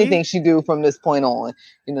saying? Anything she do from this point on,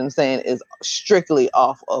 you know what I'm saying, is strictly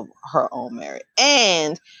off of her own merit.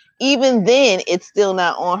 And even then, it's still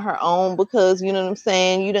not on her own because, you know what I'm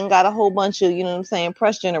saying, you done got a whole bunch of, you know what I'm saying,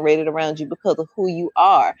 press generated around you because of who you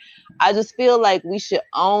are. I just feel like we should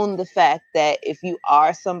own the fact that if you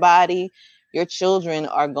are somebody, your children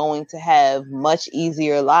are going to have much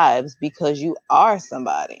easier lives because you are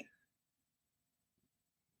somebody.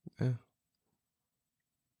 Yeah.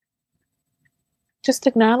 Just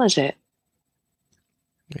acknowledge it.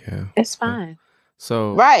 Yeah. It's fine.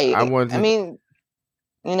 So, right. I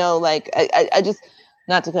just,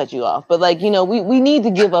 not to cut you off, but we need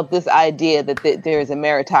to give up this idea that there's a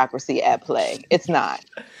meritocracy at play. It's not.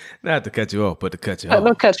 Not to cut you off, but to cut you off.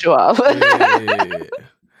 Don't cut you off.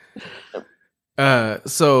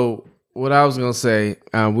 So what I was gonna say,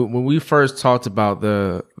 when we first talked about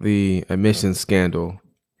the admissions scandal,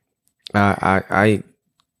 I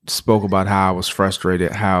spoke about how I was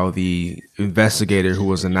frustrated how the investigator who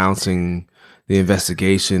was announcing the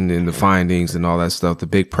investigation and the findings and all that stuff, the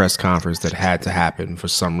big press conference that had to happen for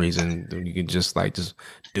some reason, you can just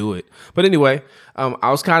do it. But anyway, I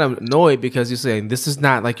was kind of annoyed because you're saying this is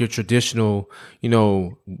not like your traditional,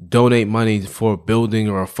 donate money for a building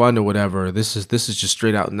or a fund or whatever. This is just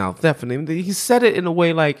straight out and out theft. And he said it in a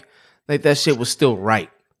way like that shit was still right.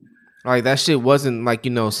 Like that shit wasn't like,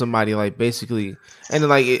 somebody like basically, and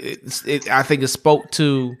like I think it spoke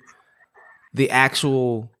to the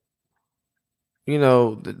actual,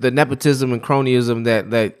 the nepotism and cronyism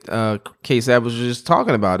that Case Edwards was just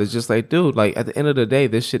talking about. It's just like, dude, like at the end of the day,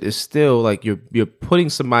 this shit is still like you're putting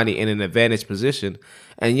somebody in an advantage position,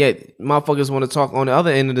 and yet motherfuckers want to talk on the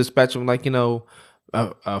other end of the spectrum, like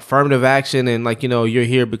affirmative action, and like you're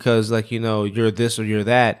here because like you're this or you're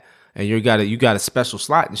that, and you got a special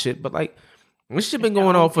slot and shit. But like this shit been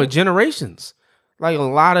going on for generations. Like a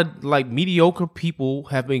lot of like mediocre people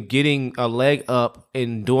have been getting a leg up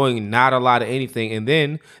and doing not a lot of anything. And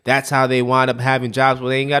then that's how they wind up having jobs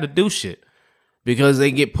where they ain't got to do shit because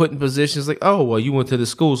they get put in positions like, oh, well, you went to the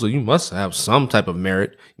school, so you must have some type of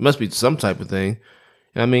merit. You must be some type of thing. You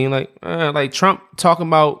know what I mean? Like Trump talking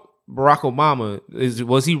about Barack Obama,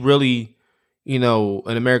 was he really, an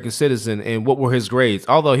American citizen, and what were his grades?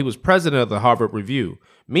 Although he was president of the Harvard Review.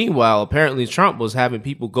 Meanwhile, apparently Trump was having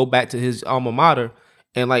people go back to his alma mater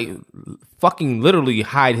and like fucking literally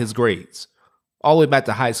hide his grades all the way back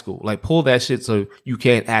to high school. Like pull that shit so you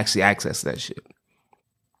can't actually access that shit.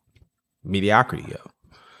 Mediocrity, yo.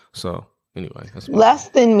 So anyway, that's less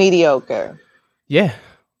than mediocre. Yeah.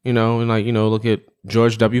 And look at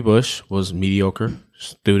George W. Bush was mediocre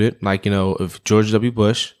student. Like, if George W.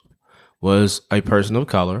 Bush was a person of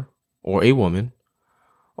color or a woman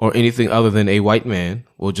or anything other than a white man,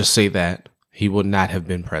 we'll just say that, he would not have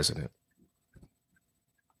been president.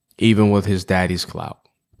 Even with his daddy's clout.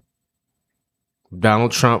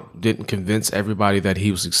 Donald Trump didn't convince everybody that he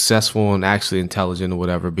was successful and actually intelligent or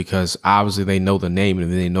whatever, because obviously they know the name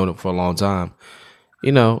and they know him for a long time. I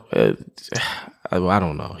don't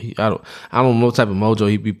know. I don't know what type of mojo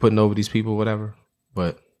he'd be putting over these people or whatever.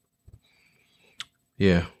 But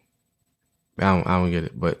yeah, I don't get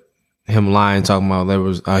it. But him lying, talking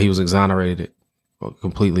about he was exonerated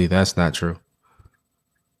completely. That's not true.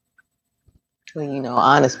 Well,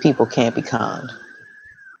 honest people can't be conned.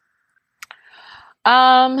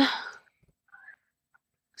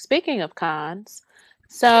 Speaking of cons,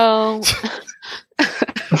 so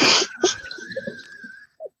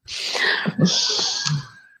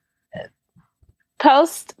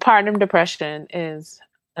postpartum depression is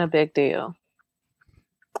a big deal.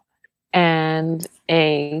 And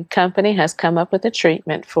a company has come up with a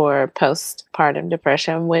treatment for postpartum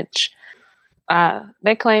depression, which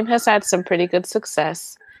they claim has had some pretty good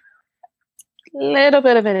success. Little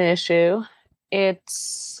bit of an issue.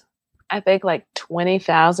 It's, I think, like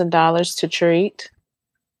 $20,000 to treat.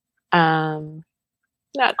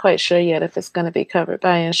 Not quite sure yet if it's going to be covered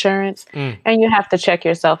by insurance. And you have to check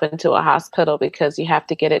yourself into a hospital because you have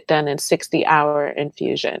to get it done in 60-hour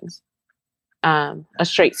infusions. A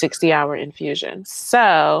straight 60-hour infusion.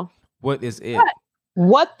 So what is it?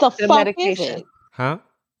 What the fuck medication. is it? Huh?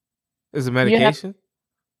 Is it medication?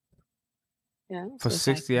 Yeah. For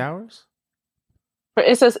 60 hours?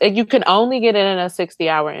 It says you can only get it in a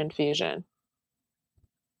 60-hour infusion.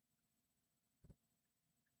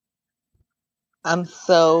 I'm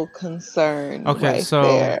so concerned. Okay, right so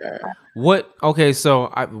there. what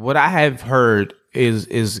I have heard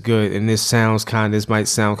is good, and this might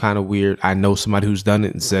sound kind of weird. I know somebody who's done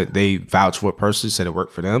it and said they vouched for a person, said it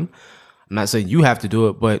worked for them. I'm not saying you have to do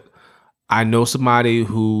it, but I know somebody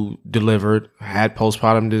who had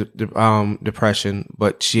postpartum depression,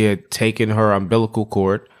 but she had taken her umbilical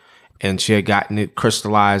cord and she had gotten it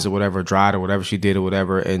crystallized or whatever, dried or whatever she did or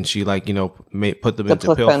whatever, and she put them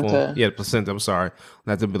into pill form. Yeah, the placenta. I'm sorry,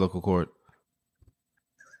 not the umbilical cord.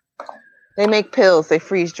 They make pills. They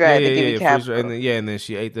freeze dry. They give you capsules. And then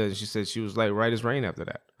she ate that, and she said she was like right as rain after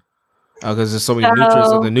that. Because there's so many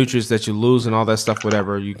nutrients, and the nutrients that you lose and all that stuff,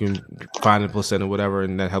 whatever, you can find in placenta, whatever,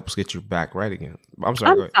 and that helps get you back right again. I'm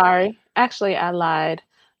sorry. Actually, I lied.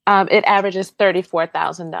 It averages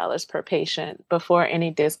 $34,000 per patient before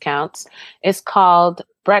any discounts. It's called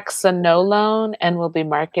Brexanolone and will be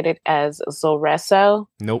marketed as Zulresso.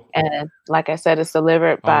 Nope. And like I said, it's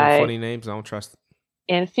delivered by funny names. I don't trust it.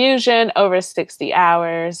 Infusion over 60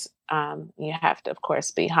 hours. You have to, of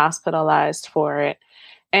course, be hospitalized for it.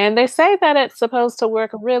 And they say that it's supposed to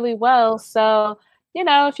work really well. So,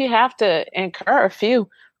 if you have to incur a few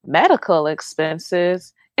medical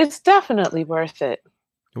expenses, it's definitely worth it.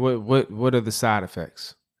 What are the side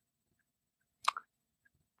effects?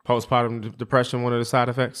 Postpartum depression, one of the side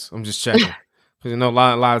effects? I'm just checking. Because a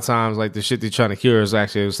lot of times, like, the shit they're trying to cure is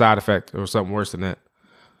actually a side effect or something worse than that.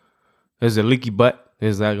 Is it leaky butt?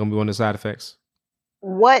 Is that going to be one of the side effects?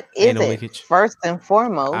 What is it? Leakage? First and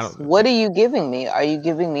foremost, what are you giving me? Are you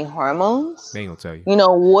giving me hormones? They ain't gonna tell you.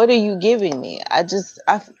 What are you giving me?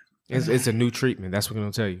 It's a new treatment. That's what I'm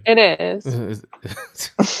gonna tell you. It is.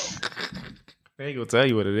 They ain't gonna tell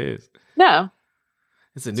you what it is. No.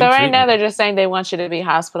 It's a new so right treatment. now they're just saying they want you to be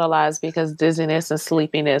hospitalized because dizziness and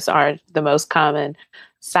sleepiness are the most common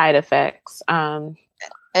side effects. And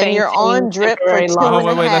you're on drip for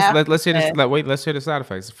 2.5. Let's hear this. Let's hear the side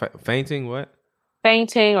effects. Fainting, what?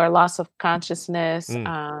 Fainting or loss of consciousness.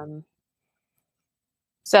 So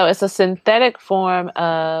it's a synthetic form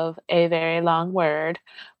of a very long word,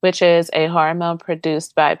 which is a hormone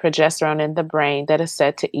produced by progesterone in the brain that is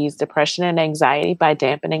said to ease depression and anxiety by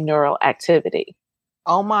dampening neural activity.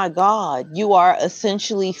 Oh my God. You are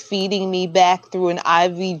essentially feeding me back through an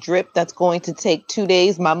IV drip that's going to take 2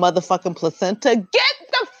 days, my motherfucking placenta. Get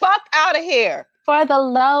the fuck out of here. For the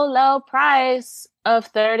low price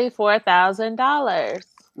of $34,000.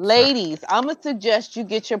 Ladies, I'm going to suggest you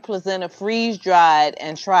get your placenta freeze dried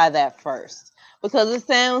and try that first. Because it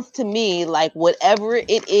sounds to me like whatever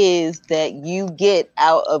it is that you get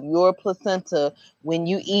out of your placenta when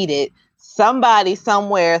you eat it, somebody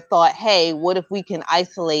somewhere thought, hey, what if we can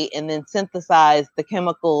isolate and then synthesize the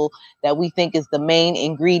chemical that we think is the main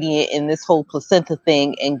ingredient in this whole placenta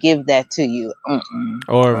thing and give that to you?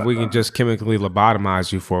 Or if we can just chemically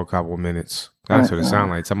lobotomize you for a couple of minutes. That's what it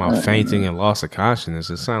sounds like. Talking about fainting and loss of consciousness.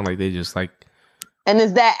 It sounds like they just like. And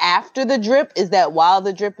is that after the drip? Is that while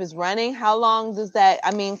the drip is running? How long does that?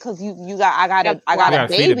 I mean, because I got a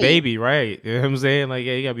baby. Feed a baby, right? You know what I'm saying? Like,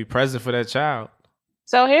 yeah, you gotta be present for that child.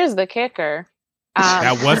 So here's the kicker.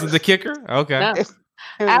 That wasn't the kicker? Okay. No.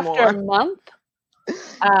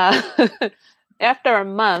 After a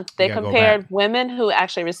month, they compared women who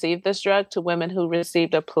actually received this drug to women who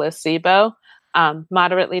received a placebo,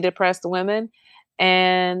 moderately depressed women.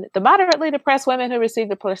 And the moderately depressed women who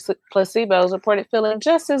received the placebos reported feeling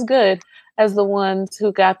just as good as the ones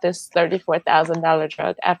who got this $34,000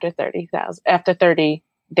 drug after 30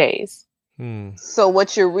 days. So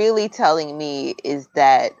what you're really telling me is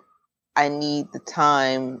that I need the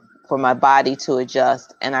time for my body to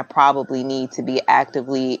adjust, and I probably need to be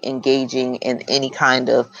actively engaging in any kind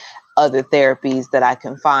of other therapies that I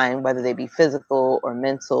can find, whether they be physical or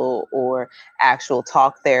mental or actual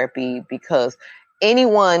talk therapy, because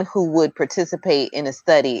anyone who would participate in a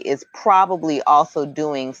study is probably also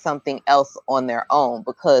doing something else on their own,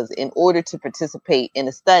 because in order to participate in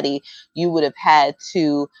a study, you would have had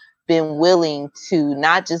to been willing to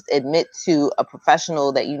not just admit to a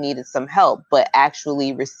professional that you needed some help, but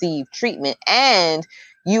actually receive treatment. And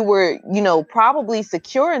you were, probably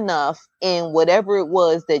secure enough in whatever it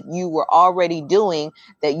was that you were already doing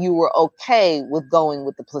that you were okay with going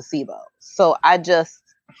with the placebo. So it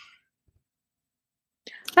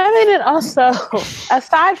also,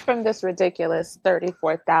 aside from this ridiculous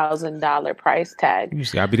 $34,000 price tag, you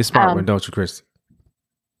just gotta be the smart one, don't you, Christy?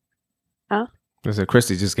 Huh? I said,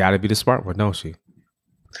 Christy just gotta be the smart one, don't she?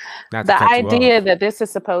 The idea that this is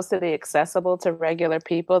supposed to be accessible to regular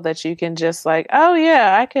people, that you can just like, oh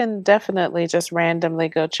yeah, I can definitely just randomly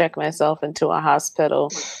go check myself into a hospital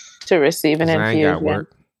to receive an infusion. I ain't got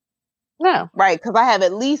work. No. Right, because I have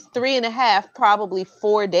at least 3.5, probably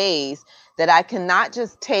 4 days that I cannot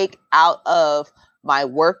just take out of my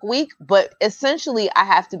work week, but essentially I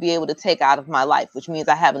have to be able to take out of my life, which means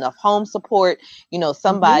I have enough home support,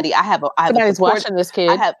 somebody, I have somebody's watching this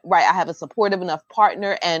kid. I have a supportive enough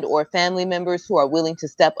partner and or family members who are willing to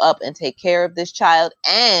step up and take care of this child.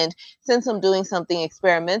 And since I'm doing something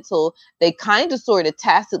experimental, they kind of sort of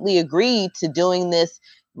tacitly agreed to doing this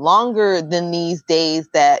longer than these days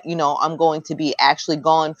that, I'm going to be actually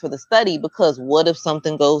gone for the study, because what if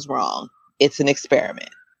something goes wrong? It's an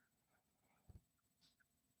experiment.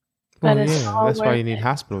 Well, yeah, that's why you need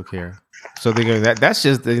hospital care. So they go that's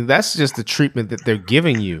just the treatment that they're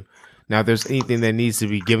giving you. Now, if there's anything that needs to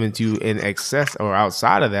be given to you in excess or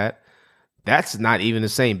outside of that, that's not even the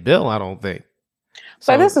same bill, I don't think.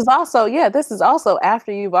 So this is also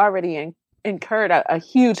after you've already incurred a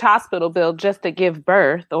huge hospital bill just to give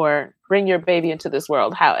birth or bring your baby into this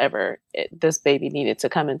world, however this baby needed to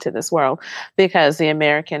come into this world, because the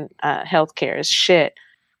American healthcare is shit.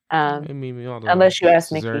 Unless you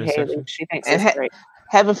ask Nikki Haley, she thinks it's great.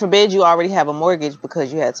 Heaven forbid you already have a mortgage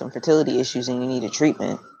because you had some fertility issues and you needed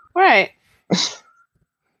treatment. Right.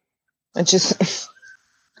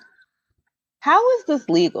 How is this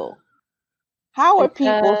legal? How are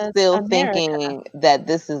people still thinking that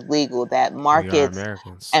this is legal, that markets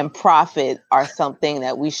and profit are something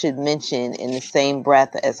that we should mention in the same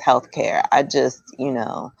breath as healthcare?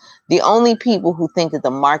 The only people who think that the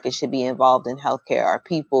market should be involved in healthcare are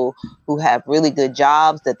people who have really good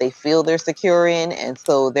jobs that they feel they're secure in, and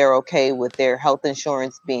so they're okay with their health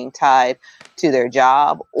insurance being tied to their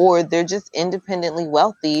job, or they're just independently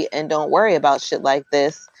wealthy and don't worry about shit like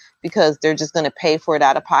this, because they're just going to pay for it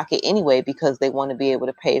out of pocket anyway, because they want to be able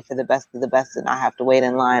to pay for the best of the best and not have to wait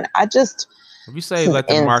in line. If you say let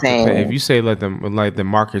the market pay, if you say let the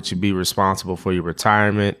market should be responsible for your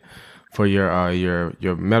retirement, for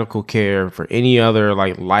your medical care, for any other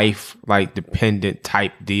life dependent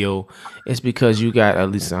type deal, it's because you got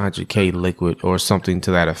at least $100K liquid or something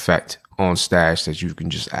to that effect on stash that you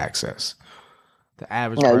can just access. The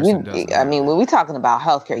average person doesn't. When we're talking about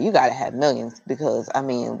healthcare, you got to have millions, because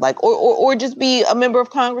or just be a member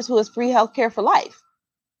of Congress who has free healthcare for life.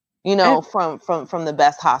 From the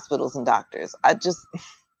best hospitals and doctors. I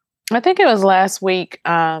think it was last week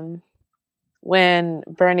when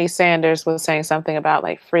Bernie Sanders was saying something about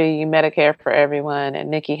free Medicare for everyone,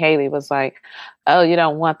 and Nikki Haley was like, "Oh, you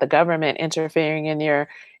don't want the government interfering in your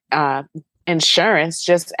insurance?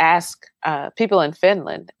 Just ask people in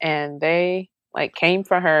Finland," and they came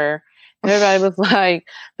for her. And everybody was like,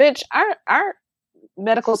 "Bitch, our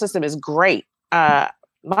medical system is great. My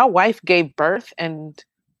wife gave birth and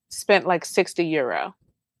spent €60.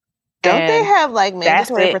 Don't they have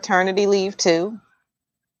mandatory paternity leave too?"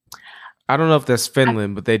 I don't know if that's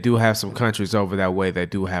Finland, but they do have some countries over that way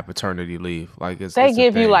that do have paternity leave. They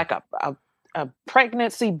give you a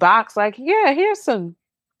pregnancy box.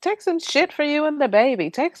 Take some shit for you and the baby.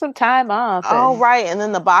 Take some time off. Oh, right. And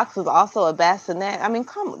then the box is also a bassinet.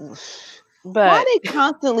 Come on. But why are they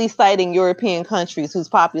constantly citing European countries whose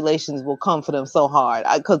populations will come for them so hard?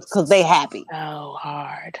 Because they happy. So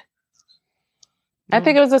hard. I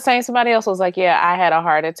think it was the same. Somebody else was like, yeah, I had a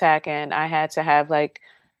heart attack and I had to have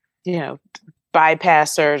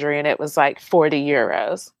bypass surgery, and it was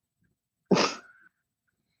 €40.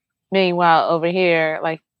 Meanwhile, over here,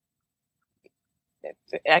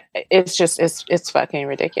 it's fucking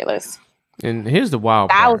ridiculous. And here's the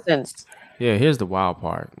wild Thousands. part. Yeah, here's the wild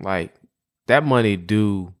part. That money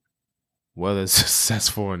due, whether it's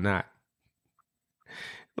successful or not.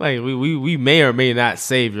 We may or may not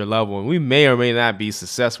save your loved one. We may or may not be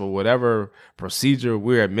successful, whatever procedure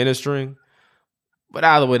we're administering. But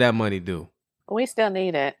either way, that money due. We still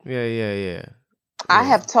need it. Yeah. I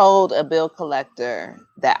have told a bill collector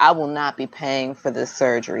that I will not be paying for this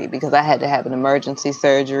surgery because I had to have an emergency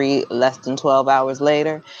surgery less than 12 hours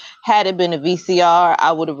later. Had it been a VCR,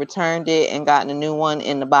 I would have returned it and gotten a new one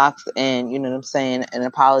in the box and, you know what I'm saying, an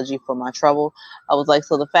apology for my trouble. I was like,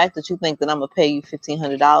 so the fact that you think that I'm going to pay you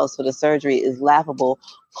 $1,500 for the surgery is laughable.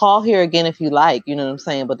 Call here again if you like, you know what I'm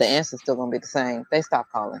saying, but the answer's still going to be the same. They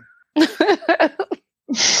stopped calling.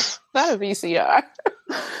 Not a VCR.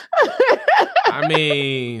 I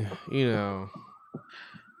mean, you know.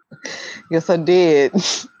 Yes, I did.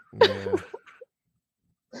 Yeah.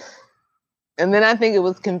 And then I think it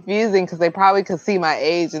was confusing because they probably could see my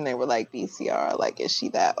age and they were like, VCR, like, is she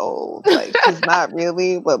that old? Like, she's not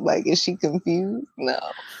really, but like, is she confused? No.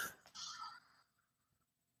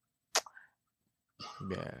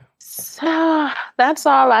 Yeah. So that's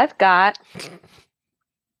all I've got.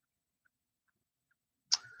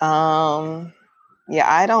 Yeah,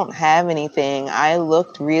 I don't have anything. I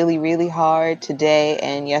looked really, really hard today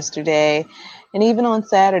and yesterday and even on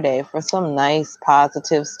Saturday for some nice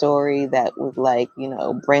positive story that would, like, you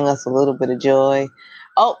know, bring us a little bit of joy.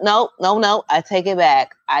 Oh, no. I take it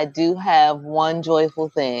back. I do have one joyful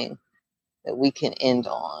thing that we can end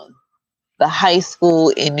on. The high school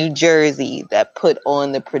in New Jersey that put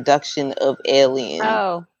on the production of Alien.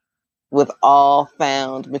 Oh. With all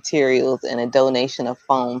found materials and a donation of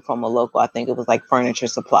foam from a local, I think it was like furniture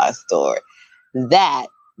supply store. That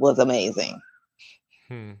was amazing.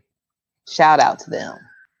 Shout out to them.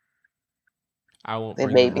 I won't They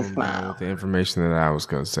bring made the me room smile down with the information that I was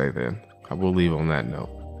going to say then. I will leave on that note.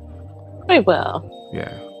 We will.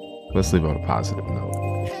 Yeah. Let's leave on a positive note.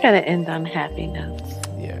 We're going to end on happy notes.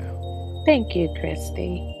 Yeah. Thank you,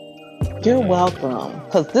 Christy. You're welcome.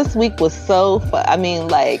 Because this week was so fun. I mean,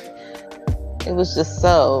 like, it was just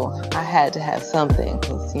so, I had to have something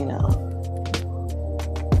because, you know.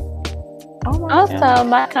 Also,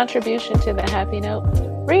 my contribution to the happy note,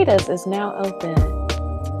 Rita's is now open.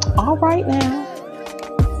 All right now.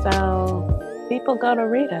 So people go to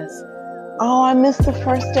Rita's. Oh, I missed the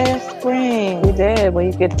first day of spring. You did. Well,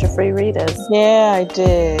 you get your free Rita's. Yeah, I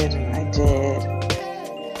did.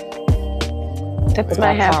 That's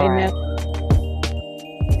my happy note.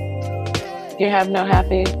 You have no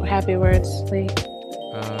happy words, Lee?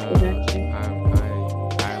 I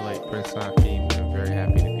like Prince Hakeem, and I'm very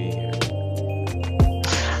happy to be here.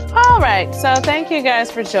 All right. So thank you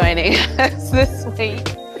guys for joining us this week.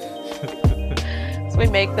 As we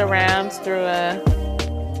make the rounds through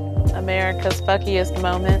America's fuckiest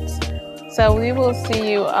moments. So we will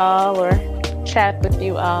see you all or chat with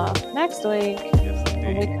you all next week. Yes,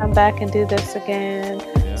 when we come back and do this again.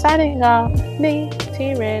 Yeah. Signing off, me,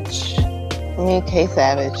 T. Rich. Me, K.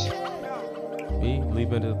 Savage. Me,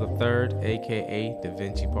 Liebman the Third, aka Da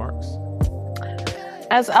Vinci Parks.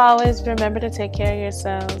 As always, remember to take care of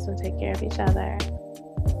yourselves and take care of each other.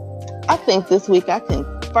 I think this week I can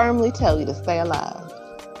firmly tell you to stay alive.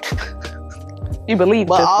 You believe,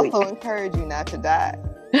 but also encourage you not to die.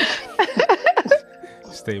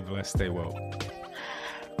 Stay blessed, stay woke.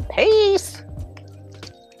 Peace.